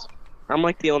house. I'm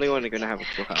like the only one who's gonna have a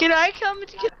cool house. Can I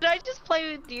just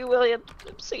play with you, William?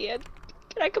 I'm saying,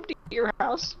 can I come to your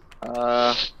house?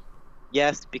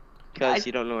 Yes, because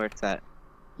you don't know where it's at.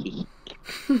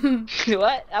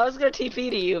 What? I was gonna TP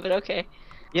to you, but okay.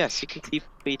 Yes, you can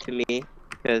TP to me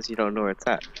because you don't know where it's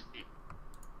at.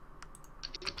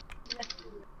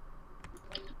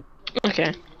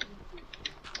 Okay.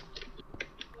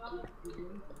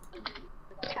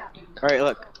 Alright,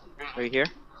 look. Are you here?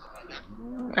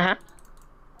 Uh-huh.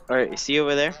 Alright, you see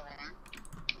over there?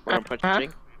 Where I'm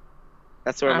punching?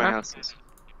 That's where my house is.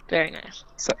 Very nice.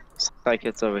 Like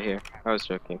it's over here. I was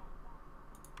joking.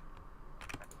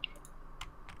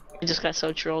 I just got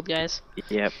so trolled, guys.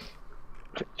 Yep.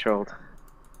 Trolled.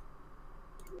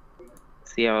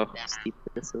 See how steep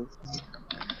this is?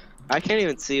 I can't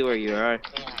even see where you are.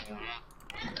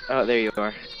 Oh, there you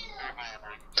are.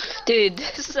 Dude,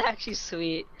 this is actually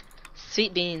sweet.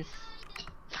 Sweet beans.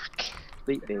 Fuck.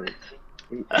 Sweet beans.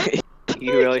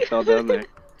 You really fell down there.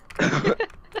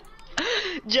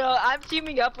 Joe, I'm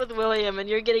teaming up with William and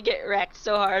you're gonna get wrecked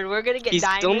so hard. We're gonna get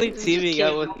diamonds. He's only and teaming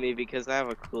up with me because I have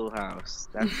a cool house.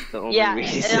 That's the only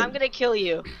reason. And I'm gonna kill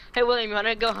you. Hey William, you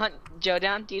wanna go hunt Joe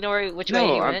down? Do you know which way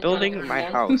he went? No, I'm building my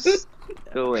house.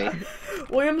 Go away.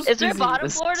 William's Is there a busy. bottom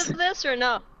floor to this or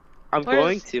no? I'm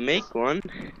going to make one.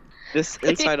 This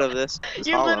inside of this is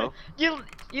hollow.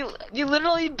 You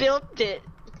literally built it.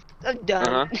 I'm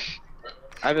done.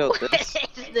 I built this. What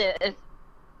is this?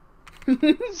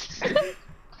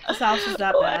 This house is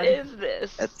that What bad. is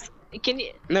this? Can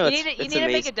you? No, you need to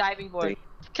make a diving board.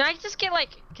 Can I just get like?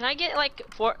 Can I get like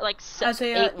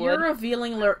Isaiah, 8 wood? you're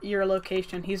revealing your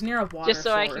location. He's near a water Just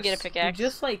so I can get a pickaxe? You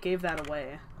just like gave that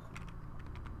away.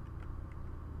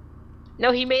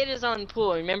 No, he made his own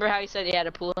pool. Remember how he said he had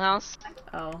a pool house?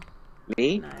 Oh.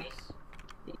 Me? Nice.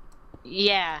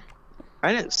 Yeah.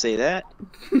 I didn't say that.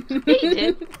 Yeah, you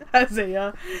did.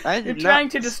 Isaiah, I did you're not trying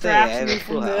to say I distract had me a from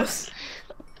full this. house.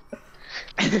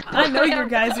 I know your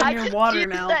guys in your water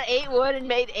now. I just used that 8 wood and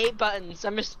made 8 buttons.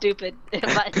 I'm just stupid.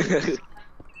 Buttons.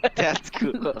 That's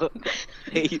cool.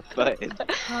 8 buttons.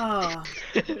 Oh.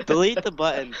 Delete the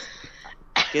buttons.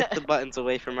 Get the buttons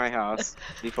away from my house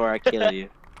before I kill you.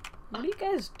 What are you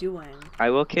guys doing? I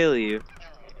will kill you.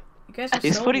 You guys are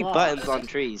He's so putting lost. buttons on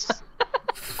trees.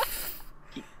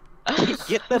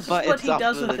 Get the This is buttons what he off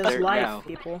does of with the his dirt life, now.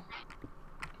 people.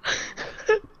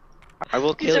 I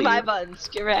will These kill are you. my buttons.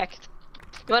 Get wrecked.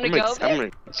 You wanna go? I'm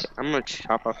gonna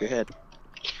chop off your head.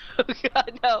 Oh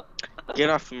god, no. Get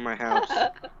off of my house.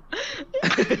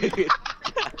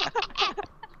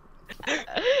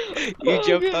 You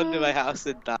jumped onto my house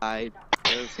and died.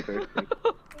 That was perfect.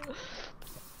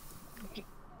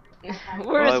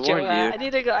 Where's I Joe warned at?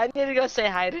 you. I need to go say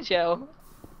hi to Joe.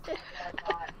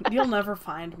 You'll never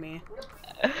find me.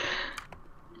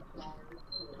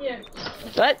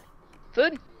 What?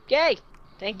 Food? Yay!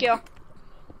 Thank you.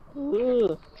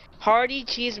 Ooh. Hearty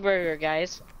cheeseburger,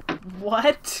 guys.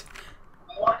 What?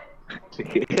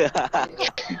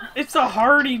 It's a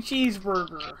hearty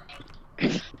cheeseburger.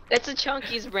 It's a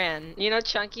Chunky's brand. You know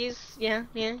Chunky's? Yeah.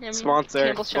 Sponsor.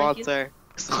 Campbell's Chunky's.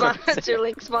 Sponsor.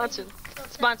 Link sponsor.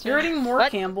 Sponsor. You're eating more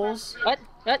What? Campbell's. What?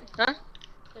 Huh?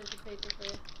 There's a paper for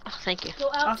you. Oh, thank you. Go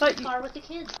I out to thought the you- car with the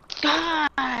kids.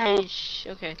 Gosh.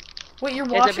 Okay. Wait, you're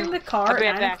Guys, I'll washing be- the car I'll be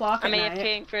at right 9 back. o'clock at I'm night?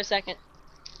 AFKing for a second.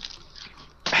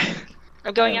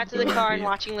 I'm going out to the car and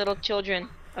watching little children.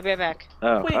 I'll be right back.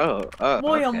 Wait,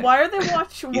 William, okay. why are they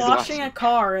washing watching. a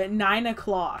car at 9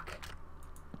 o'clock?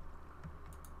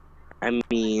 I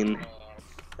mean,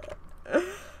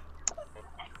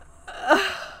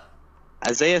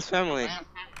 Isaiah's family.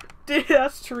 Dude,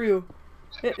 that's true.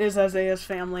 It is Isaiah's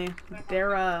family.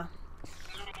 They're,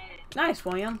 nice,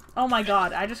 William. Oh my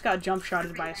god, I just got jump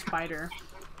shotted by a spider.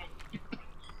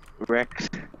 Rex.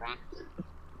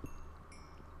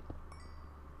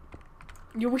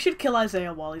 We should kill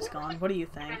Isaiah while he's gone. What do you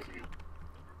think?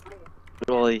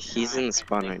 Well, he's in the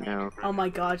spawn right now. Oh my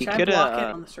god, He should I coulda, block it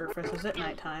on the surface? Is it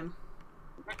nighttime?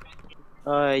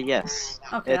 Yes.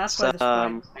 Okay, that's why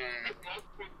the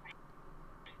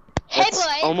Hey, It's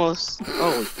boy! almost.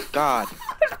 Oh God,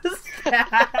 sprite.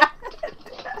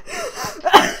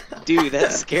 dude,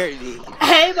 that scared me.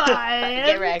 Hey,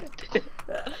 Get boy! wrecked.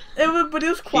 But it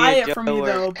was quiet Joe for me were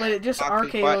though, but it just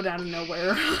talking RKO'd out of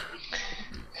nowhere.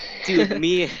 Dude,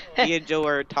 me and Joe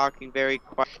are talking very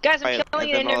quiet. Guys, I'm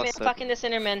killing and an then all of a Enderman. sudden- Fucking this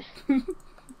Enderman.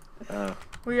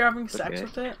 Were you having sex Okay.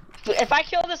 with it? If I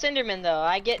kill this Enderman, though,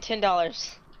 I get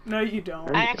 $10. No, you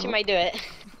don't. No, I you actually don't. might do it.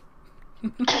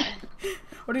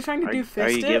 What are you trying to do? Are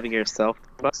Fist you it? giving yourself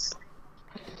bucks?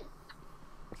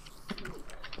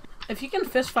 If you can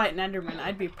fist fight an Enderman,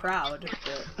 I'd be proud,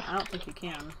 but I don't think you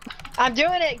can. I'm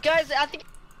doing it, guys. I think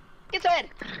it's dead.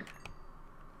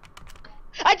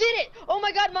 I did it! Oh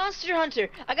my god, Monster Hunter!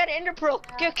 I got an Ender Pearl.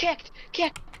 Get kicked.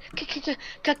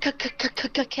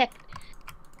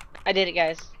 I did it,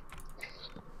 guys.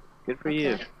 Good for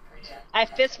you. I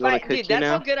fist You wanna fight, cook dude. you That's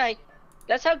now? how good I.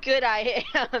 That's how good I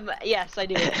am. Yes, I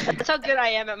do. That's how good I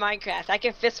am at Minecraft. I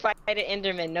can fist fight an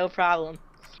Enderman, no problem.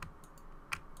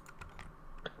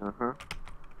 Uh huh.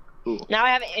 Cool. Now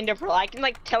I have an Ender Pearl. I can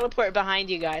like teleport behind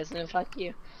you guys and then fuck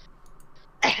you.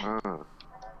 Ah.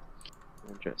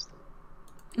 Interesting.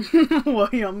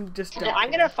 William just No, I'm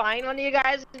gonna find one of you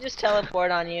guys and just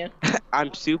teleport on you.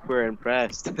 I'm super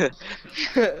impressed.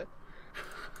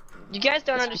 You guys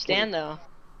don't understand though.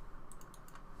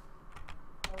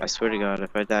 I swear to God,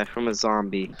 if I die from a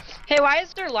zombie, Hey, why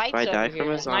is there lights I die over from here?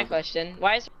 a That's my zombie. question.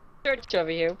 Why is there a torch over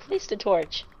here? Place the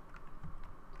torch.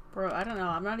 Bro, I don't know.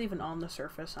 I'm not even on the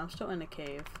surface. I'm still in a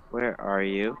cave. where are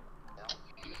you?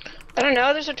 I don't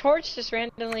know. There's a torch just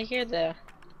randomly here though.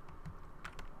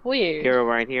 Weird.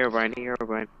 Herobrine, Herobrine.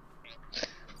 Kill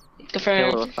it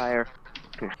Confirmed. with fire.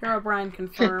 Herobrine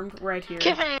confirmed right here.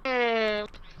 Confirmed.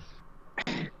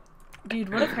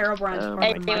 Dude, what if Herobrine's Oh part my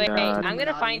Hey, of wait, the wait. God. I'm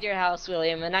gonna find your house,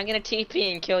 William, and I'm gonna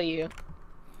TP and kill you.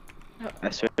 I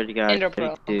swear to God, Ender me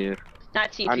Pearl. too.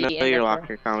 Not TP. I know Ender your Pearl.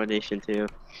 locker combination too.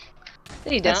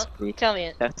 No, you Test don't. me. Tell me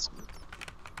it. That's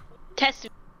Test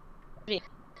me.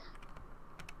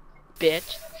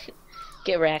 Bitch.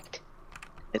 Get wrecked.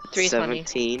 it's 320.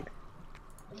 17.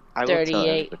 I will 38. tell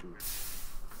everybody.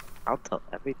 I'll tell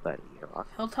everybody your locker.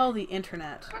 He'll tell the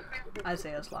internet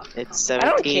Isaiah's locker. It's I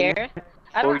don't 17. care.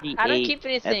 I don't 48, keep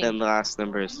and anything. then the last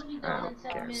numbers. I don't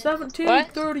care.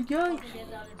 1738.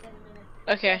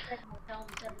 Okay.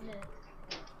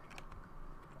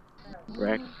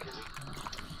 Wreck,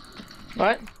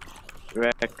 What?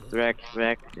 wreck.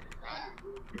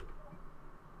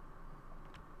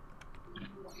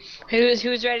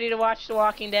 Who's ready to watch The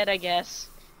Walking Dead, I guess?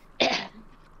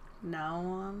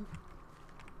 No,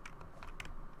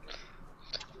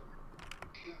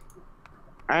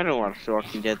 I don't watch The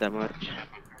Walking Dead that much.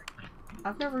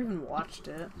 I've never even watched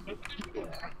it.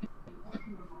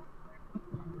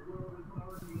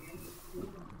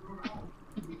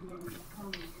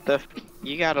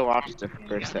 You gotta watch the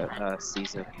first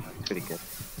season. It's pretty good.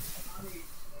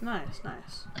 Nice,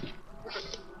 nice.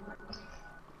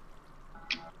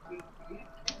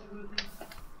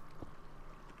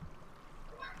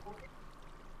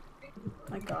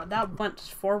 My god, that went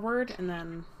forward and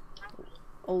then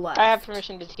left. I have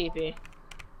permission to TP.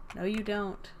 No, you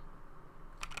don't.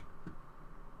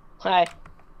 Hi.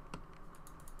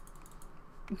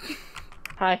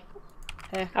 Hi.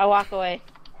 Hey. I'll walk away.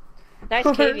 Nice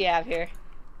cave you have here.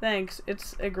 Thanks,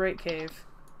 it's a great cave.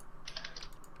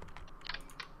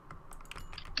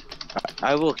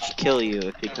 I will kill you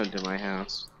if you come to my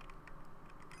house.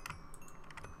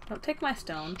 Don't take my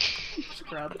stone,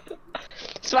 scrub.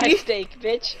 It's my steak,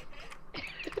 bitch.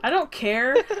 I don't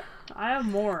care. I have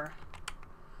more.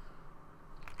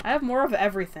 I have more of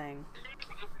everything.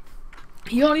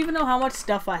 You don't even know how much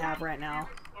stuff I have right now.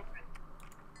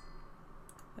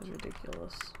 That's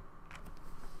ridiculous.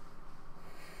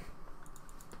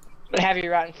 But I have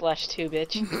your rotten flesh too,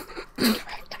 bitch.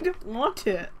 I don't want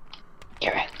it.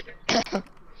 Get wrecked.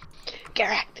 Get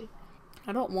wrecked.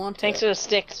 I don't want Thanks it. for the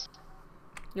sticks.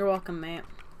 You're welcome, mate.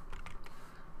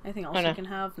 Anything else Oh, no. you can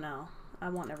have? No. I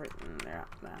want everything there.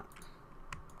 That.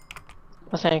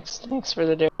 Well, thanks. Thanks for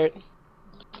the dirt.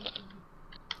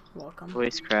 Welcome.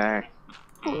 Voice crack.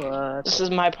 What? This is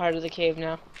my part of the cave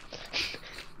now.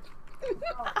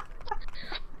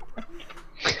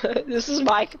 This is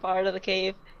my part of the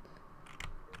cave.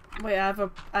 Wait, I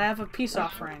have a peace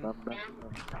offering.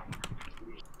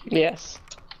 Yes.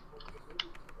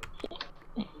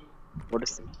 What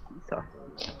is the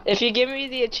If you give me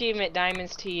the achievement,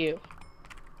 diamonds to you.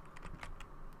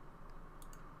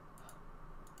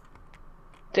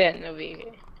 Then it'll be.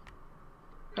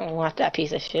 I don't want that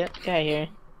piece of shit. Get out of here.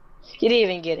 You didn't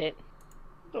even get it.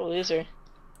 What a loser.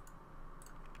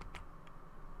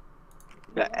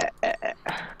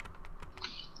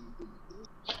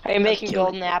 Are you making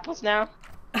golden apples now?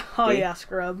 Oh yeah,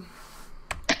 scrub.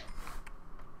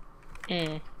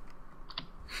 Hmm.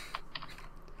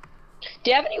 Do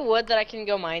you have any wood that I can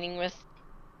go mining with?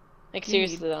 Like Do you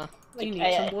seriously though. Do you Like,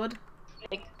 need some wood?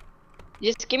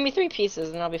 Just give me 3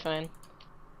 pieces and I'll be fine.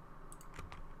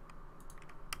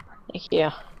 Thank you.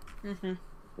 Mm-hmm.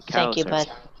 Thank you, bud.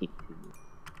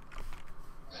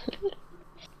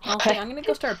 Honestly, I'm gonna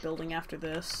go start building after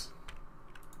this.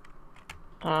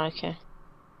 Oh, okay.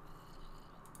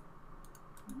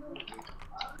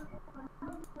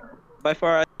 By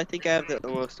far, I think I have the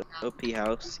most OP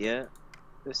house yet.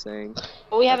 Just saying.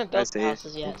 Well, we haven't built I the see.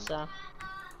 houses yet, so.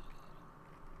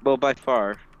 Well, by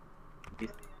far.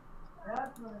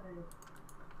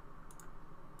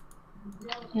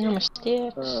 No more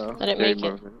sticks. Oh, I didn't 30 make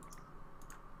more it. minutes.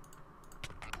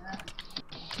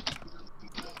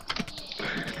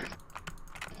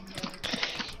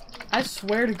 I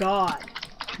swear to God.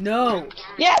 No.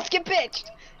 Yes, get bitched!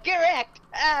 Get wrecked!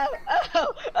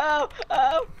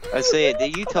 Oh! I say,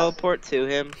 did you teleport to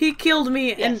him? He killed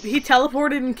me, and Yes. he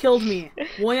teleported and killed me.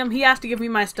 William, he has to give me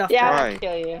my stuff Yeah, back. Why? I won't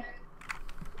kill you.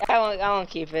 I won't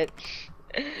keep it.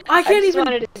 I can't just even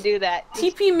wanted to do that.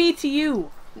 Just- TP me to you.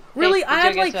 Really, Hey, I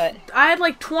had Joe, guess I had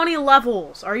like 20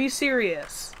 levels. Are you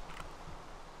serious?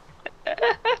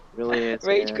 Really, Isaiah?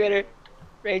 Rage quitter.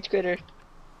 Rage quitter.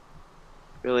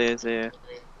 Really, Isaiah?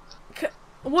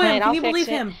 William, Fine, can I'll you fix believe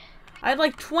it. him? I had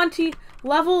like 20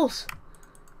 levels.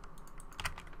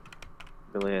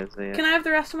 Really, Isaiah? Can I have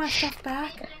the rest of my stuff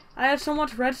back? I had so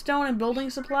much redstone and building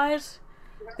supplies.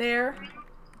 There.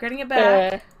 Getting it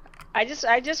back. I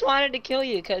just wanted to kill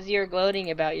you because you're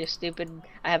gloating about your stupid.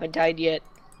 I haven't died yet.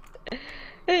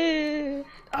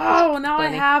 Oh, now I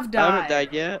funny. have I died. haven't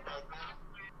died yet.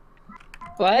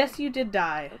 What? Yes, you did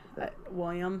die,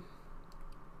 William.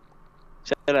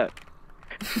 Shut up.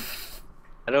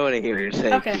 I don't want to hear what you're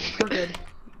saying. Okay, we're good.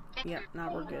 Yep,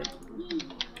 now we're good.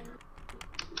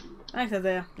 Thanks,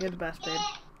 Isaiah. You're the best, babe.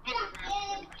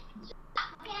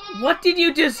 What did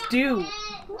you just do?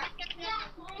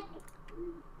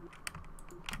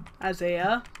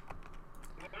 Isaiah?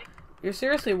 You're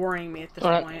seriously worrying me at this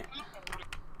What? point.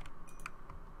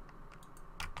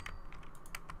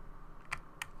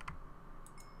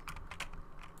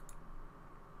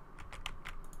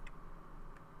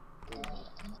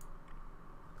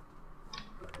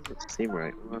 Doesn't seem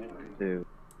right. 1, 2,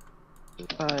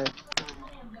 5.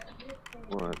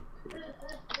 1, 2.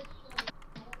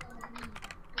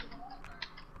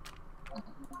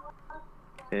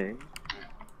 Okay.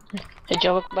 Hey,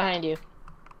 Joe, look behind you.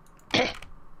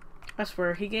 I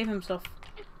swear, he gave himself...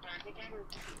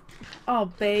 Oh,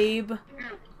 babe.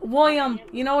 William,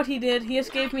 you know what he did? He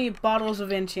just gave me bottles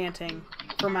of enchanting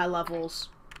for my levels.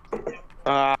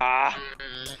 Ah.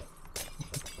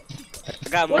 I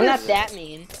got Well, more. not that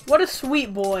mean. What a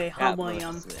sweet boy, huh, Got more.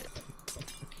 William?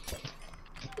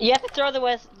 You have to throw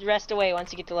the rest away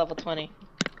once you get to level 20.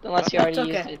 Unless you That's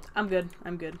already okay. used it. I'm good.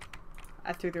 I'm good.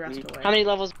 I threw the rest away. How many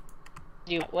levels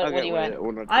do you, what do you at?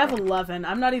 I have 11.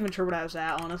 I'm not even sure what I was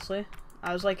at, honestly.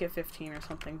 I was like at 15 or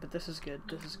something, but this is good.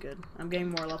 This is good. I'm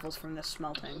getting more levels from this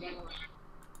smelting.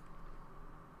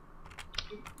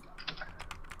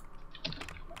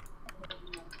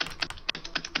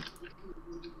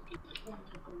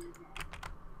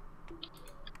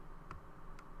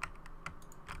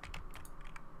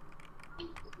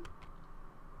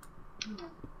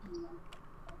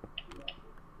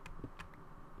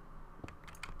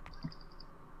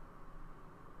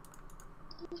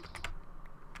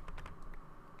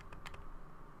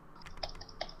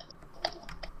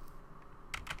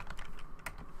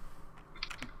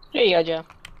 Here you go, Joe.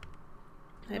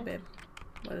 Hey, babe.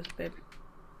 What is babe?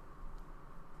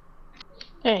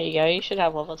 There you go. You should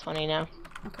have level 20 now.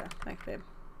 Okay, thanks, babe.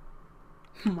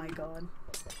 Oh my god.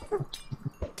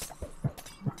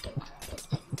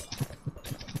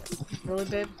 Really,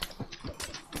 babe?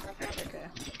 Okay.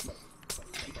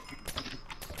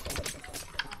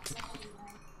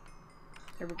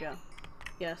 There we go.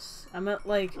 Yes, I'm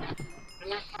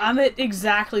at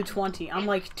exactly 20. I'm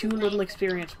like 2 little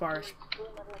experience bars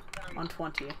on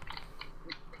 20.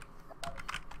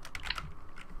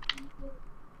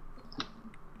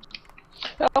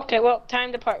 Okay, well,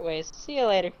 time to part ways. See you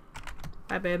later.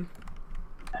 Bye, babe.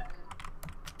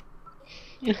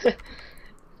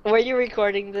 Were you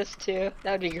recording this too?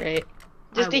 That would be great.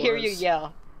 Just I to hear you was.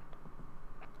 yell.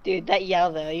 Dude, that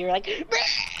yell though, you're like...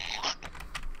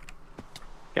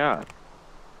 God.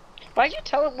 Why'd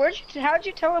you how'd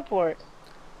you teleport?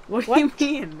 What do What? you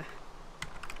mean?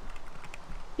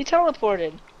 You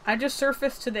teleported. I just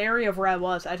surfaced to the area of where I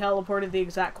was. I teleported the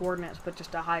exact coordinates, but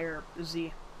just a higher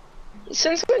Z.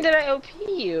 Since when did I OP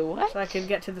you? What? So I could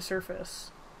get to the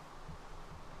surface.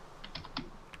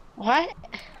 What?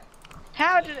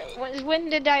 When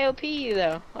did I OP you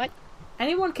though? What?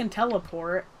 Anyone can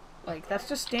teleport. Like, that's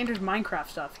just standard Minecraft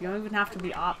stuff. You don't even have to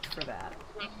be opt for that.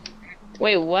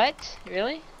 Wait, what?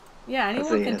 Really? Yeah,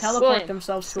 anyone can yes. teleport William.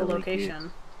 themselves to a Silly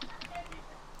location.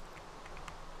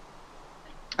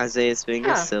 Isaiah's being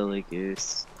Huh. a silly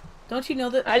goose. Don't you know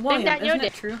that? I think William, that you isn't it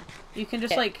did. true? You can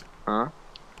just, Yeah. like... Huh?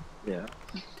 Yeah.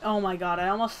 Oh my god, I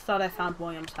almost thought I found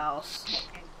William's house.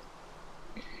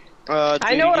 Dude,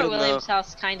 I know you where know- William's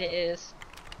house kinda is.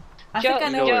 I Joe, think I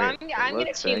know know Joe, where where... it I'm gonna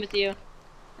looks team like. with you.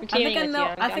 I'm I teaming think I with know.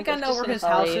 you. I think I just know where gonna his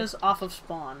follow house you. is off of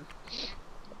spawn.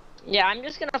 Yeah, I'm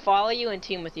just gonna follow you and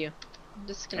team with you. I'm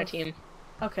just gonna Okay. team.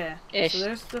 Okay. Ish. So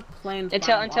there's the plains.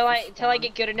 Until biome off of I spawn.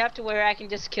 get good enough to where I can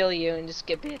just kill you and just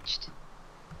get bitched.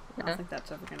 I don't think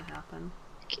that's ever gonna happen.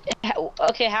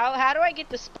 Okay, how do I get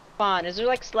the spawn? Is there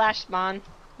like /spawn?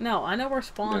 No, I know where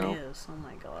spawn No. is. Oh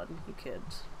my god, you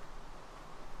kids.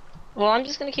 Well, I'm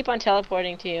just gonna keep on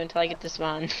teleporting to you until I get the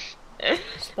spawn.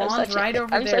 Spawn's right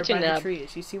over I'm there such a by the nub.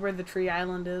 trees. You see where the tree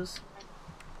island is?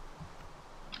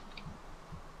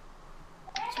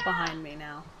 It's behind me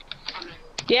now.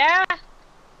 Yeah.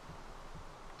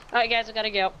 Alright, guys, I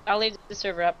gotta go. I'll leave the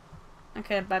server up.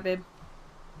 Okay, bye, babe.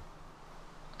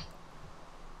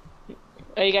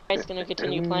 Are you guys gonna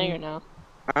continue playing or no?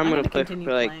 I'm gonna play continue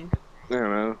for like, playing. I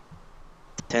don't know,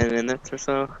 10 minutes or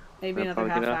so. Maybe I'll another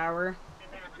probably half get up. hour.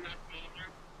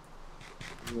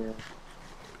 Yeah.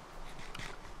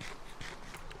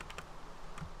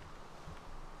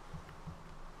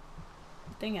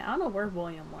 Dang it, I don't know where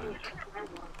William went.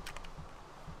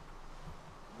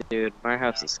 Dude, my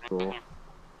house is cool.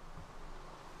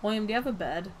 William, do you have a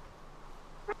bed?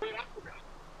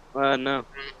 No.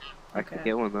 I Okay. could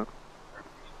get one though.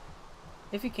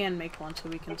 If you can, make one so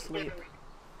we can sleep.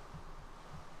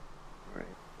 Alright.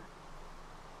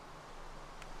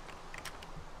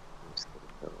 I'm just gonna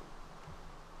go.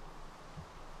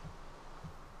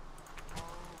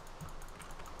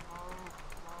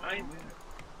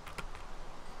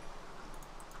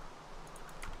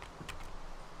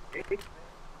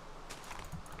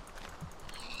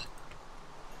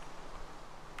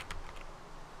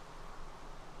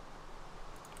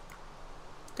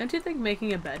 Don't you think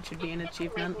making a bed should be an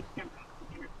achievement?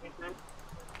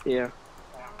 Yeah.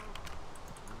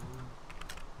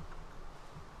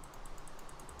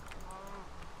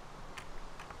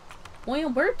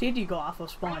 William, where did you go off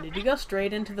of spawn? Did you go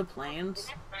straight into the plains?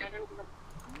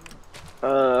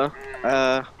 Should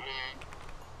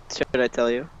I tell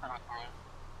you?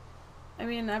 I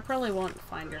mean, I probably won't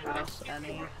find your house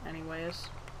anyways.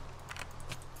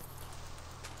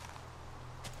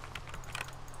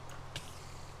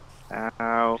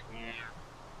 Ow.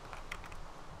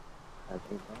 I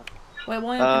think that. Wait,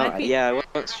 William, can I yeah, I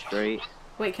went straight.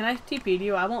 Wait, can I TP to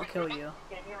you? I won't kill you.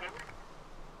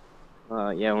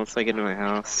 Yeah, once I get to my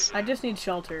house. I just need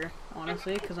shelter,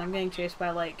 honestly, because I'm getting chased by,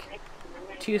 like,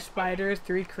 2 spiders,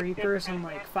 3 creepers, and,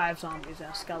 like, 5 zombies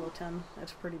and a skeleton.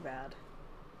 That's pretty bad.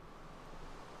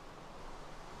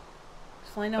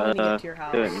 Just let me know when you get to your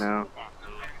house. Do it now.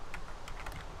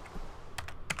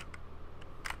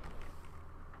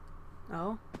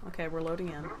 Oh, okay, we're loading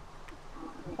in.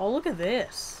 Oh, look at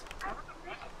this.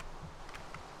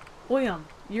 William,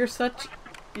 you're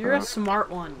a smart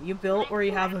one. You built where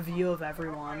you have a view of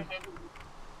everyone.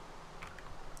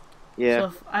 Yeah. So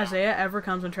if Isaiah ever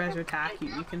comes and tries to attack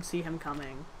you, you can see him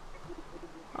coming.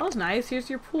 Oh, that's nice. Here's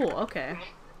your pool. Okay.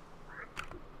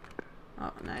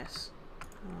 Oh, nice.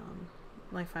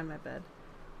 Let me find my bed.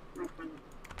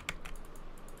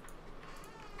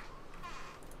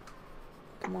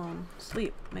 Come on,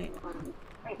 sleep, mate.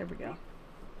 There we go.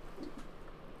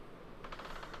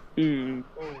 Hmm.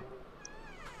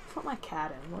 Put my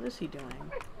cat in. What is he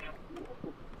doing?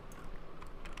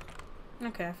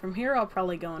 Okay, from here I'll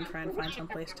probably go and try and find some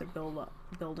place to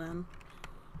build in.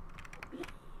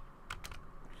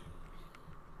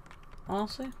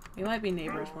 Honestly, we might be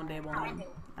neighbors one day, William.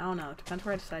 I don't know. Depends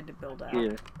where I decide to build at.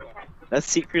 Yeah. That's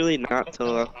secretly not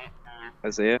till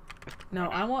Isaiah. No,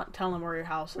 I won't tell him where your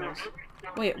house is.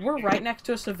 Wait, we're right next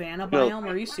to a savanna No. biome?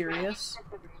 Are you serious?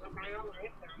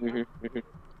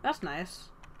 That's nice.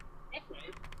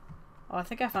 Oh, I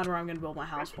think I found where I'm gonna build my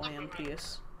house, William.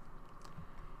 Peace.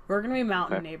 We're gonna be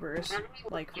mountain Okay. neighbors.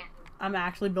 Like, I'm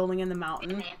actually building in the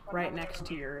mountain right next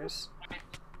to yours.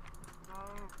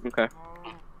 Okay.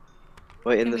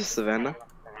 Wait, in Can the we- savannah?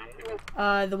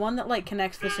 The one that like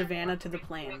connects the savannah to the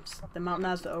plains. The mountain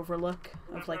has the overlook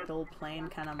of like the little plain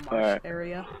kind of marsh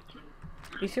area.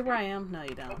 You see where I am? No,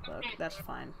 you don't. But that's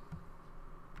fine.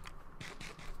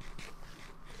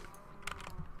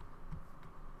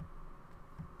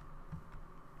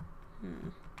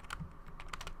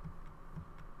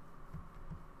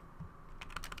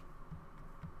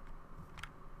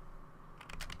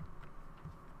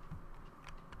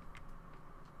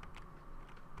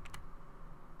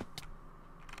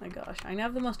 My gosh, I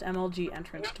have the most MLG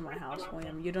entrance to my house,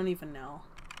 William. You don't even know.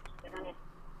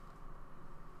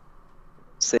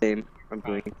 Same. I'm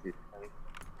going to.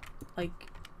 Like,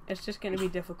 it's just gonna be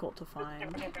difficult to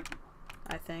find.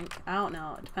 I think. I don't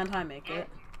know. It depends how I make it.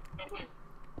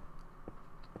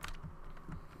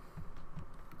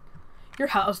 Your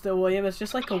house, though, William, is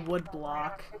just like a wood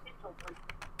block.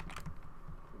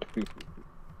 It's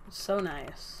so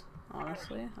nice.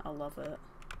 Honestly, I love it.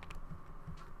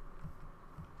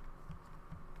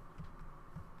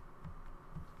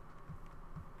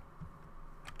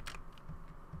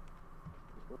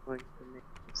 We're going to make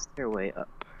a stairway up.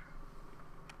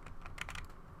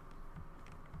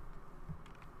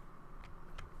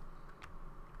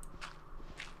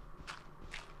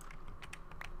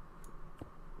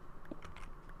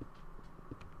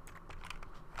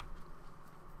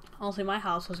 Honestly, my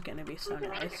house was gonna be so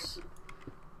nice.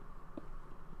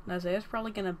 Isaiah's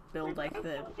probably gonna build like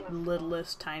the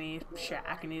littlest tiny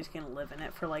shack and he's gonna live in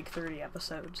it for like 30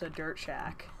 episodes, a dirt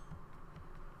shack.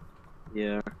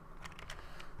 Yeah.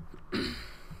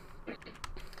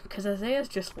 Because Isaiah's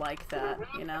just like that,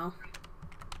 you know?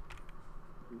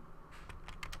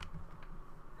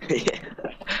 Yeah.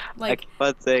 Like, I keep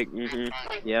on saying,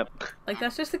 yep. like,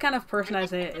 that's just the kind of person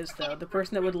Isaiah is, though. The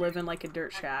person that would live in like a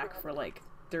dirt shack for like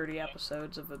 30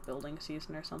 episodes of a building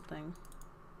season or something.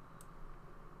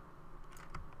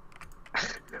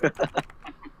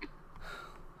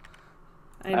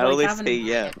 I always say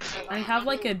yeah. I have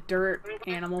like a dirt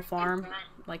animal farm.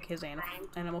 Like his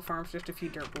animal farm's just a few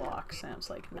dirt blocks, and it's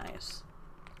like nice.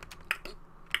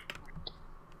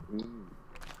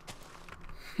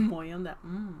 William, that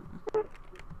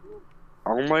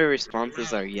All my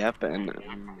responses are yep and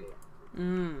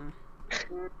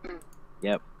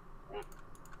Yep.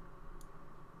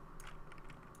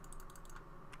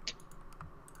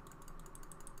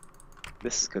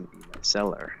 This is gonna be my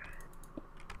cellar.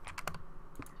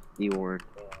 The word.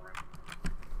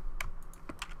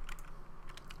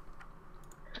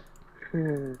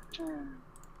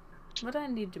 What do I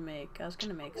need to make? I was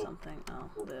gonna make something.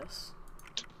 Oh, this.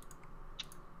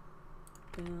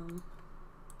 Boom.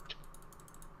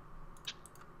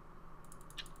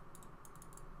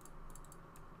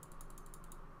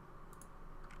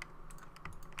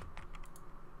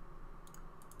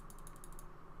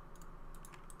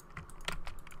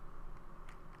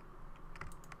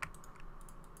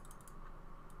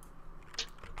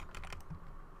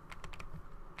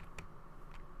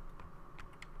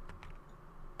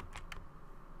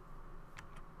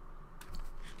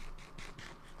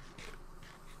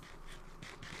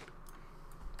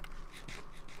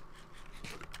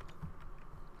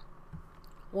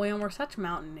 William, we're such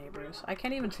mountain neighbors. I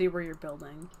can't even see where you're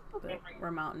building, but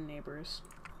we're mountain neighbors.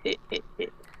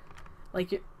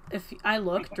 Like, if I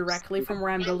look directly from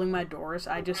where I'm building my doors,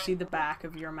 I just see the back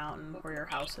of your mountain where your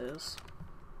house is.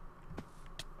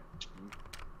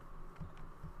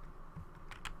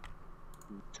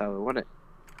 That's how I want it.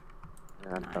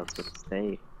 And that's how it's gonna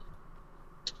stay.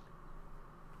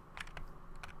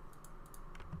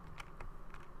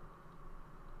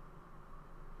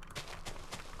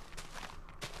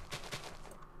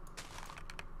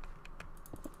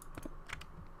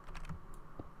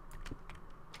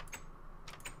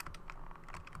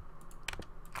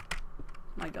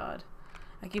 My god.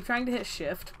 I keep trying to hit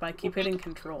shift, but I keep hitting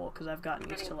control because I've gotten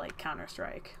used to, like,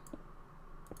 Counter-Strike.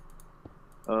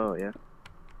 Oh, yeah.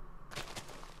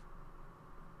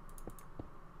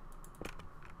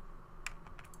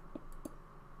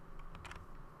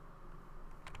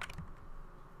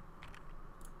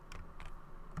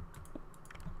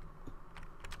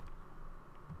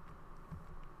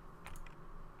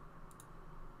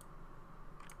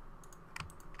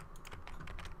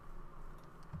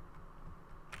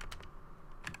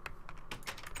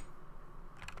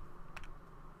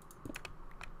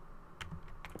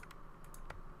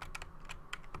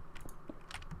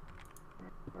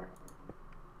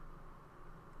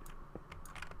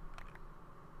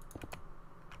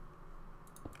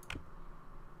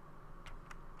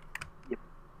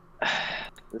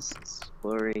 This is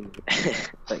boring,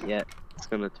 but yet it's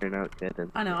gonna turn out good. And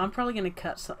I know, I'm probably gonna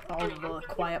cut all of the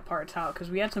quiet parts out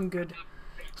because we had some good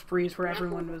sprees where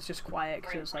everyone was just quiet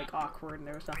because it was like awkward and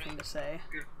there was nothing to say.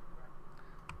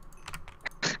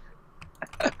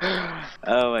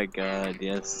 Oh my god,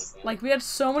 yes. Like, we had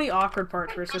so many awkward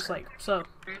parts where it's just like, so,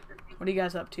 what are you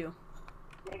guys up to?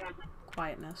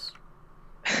 Quietness.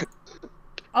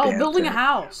 Oh, Yeah, building a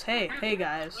house! Hey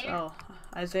guys. Oh,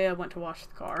 Isaiah went to wash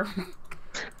the car.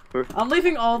 I'm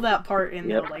leaving all that part in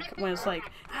though, like, when it's like,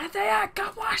 Isaiah, go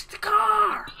wash the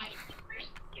car!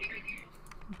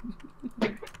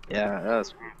 Yeah, that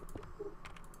was.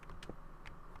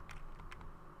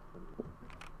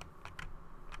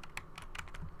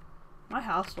 My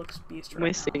house looks beast I'm right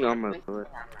wasting now. all my bullet.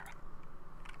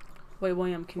 Wait,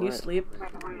 William, can you What? sleep?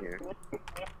 Here.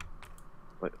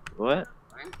 What?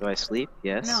 Do I sleep?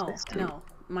 Yes. I No, sleep. no.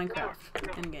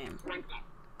 Minecraft. In-game.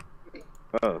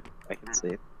 Oh, I can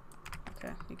sleep.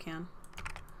 Okay, you can.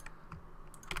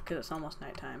 Because it's almost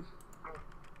nighttime.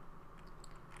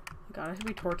 God, I should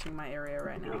be torching my area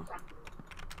right now.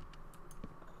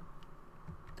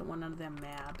 Don't want none of them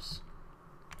mabs.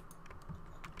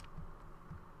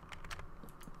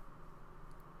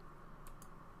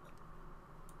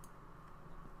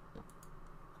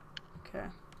 Okay.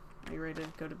 Are you ready to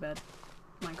go to bed?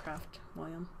 Minecraft,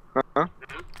 William. Huh?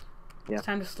 Yeah. It's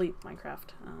time to sleep, Minecraft.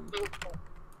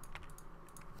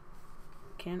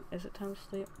 Is it time to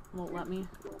sleep? Won't let me.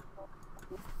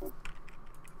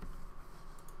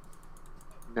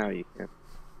 No, you can.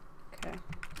 Okay.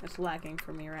 It's lagging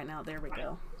for me right now. There we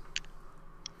go.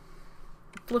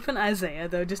 Flipping Isaiah,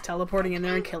 though, just teleporting in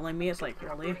there and killing me. It's like,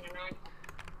 really?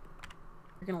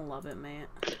 You're gonna love it, mate.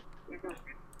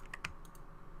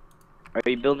 Are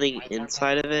you building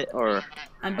inside of it, or?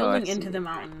 I'm building into the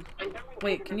mountain.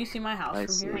 Wait, can you see my house I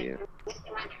from see here? you.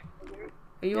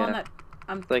 Are you Yeah. on that?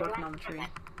 I'm Like- working on the tree.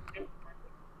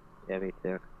 Yeah, me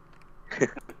too.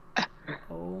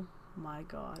 Oh my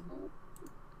god.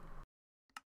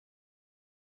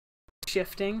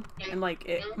 Shifting and like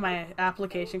my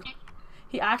application.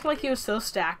 He acted like he was so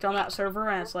stacked on that server,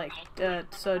 and it's like,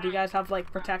 so do you guys have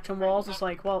like protection walls? It's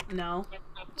like, well, no.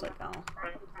 It's like, oh.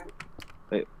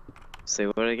 Say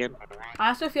what again? I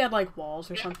asked if he had like walls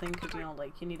or something, because you know,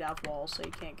 like you need to have walls so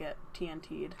you can't get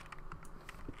TNT'd.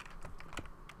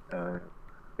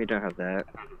 We don't have that.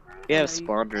 We have No, you-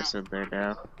 spawners in there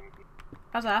now.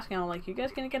 I was asking him, like, you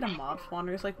guys gonna get a mob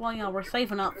spawner? He's like, well, you know, we're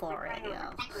saving up for it,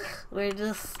 yeah. We're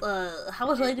just, how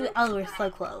much do I do? Oh, we're so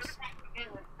close.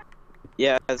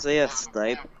 Yeah, Isaiah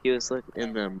sniped. He was like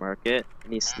in the market,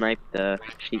 and he sniped the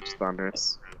sheep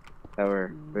spawners that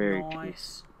were very cheap.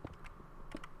 Nice.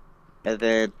 And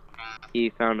then he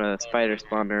found a spider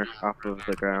spawner off of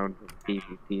the ground in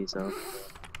PvP zone.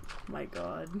 My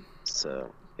god.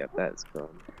 So, yeah, that's going.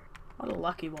 What a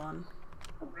lucky one.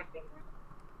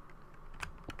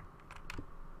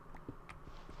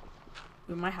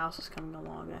 Ooh, my house is coming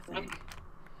along, I think.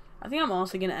 I think I'm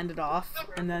honestly gonna end it off,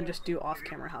 and then just do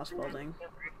off-camera house building.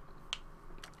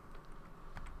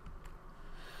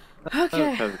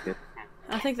 Okay. That was good.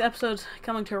 I think the episode's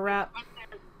coming to a wrap.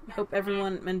 Hope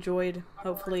everyone enjoyed.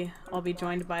 Hopefully, I'll be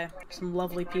joined by some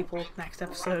lovely people next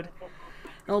episode.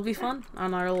 It'll be fun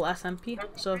on our little SMP.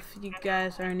 So if you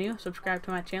guys are new, subscribe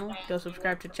to my channel. Go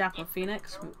subscribe to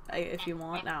ChaplinFinex if you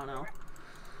want. I don't know.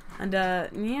 And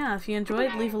yeah, if you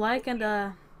enjoyed, leave a like, and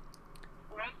I'll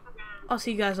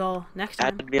see you guys all next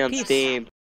time. Add me on Peace. Steam.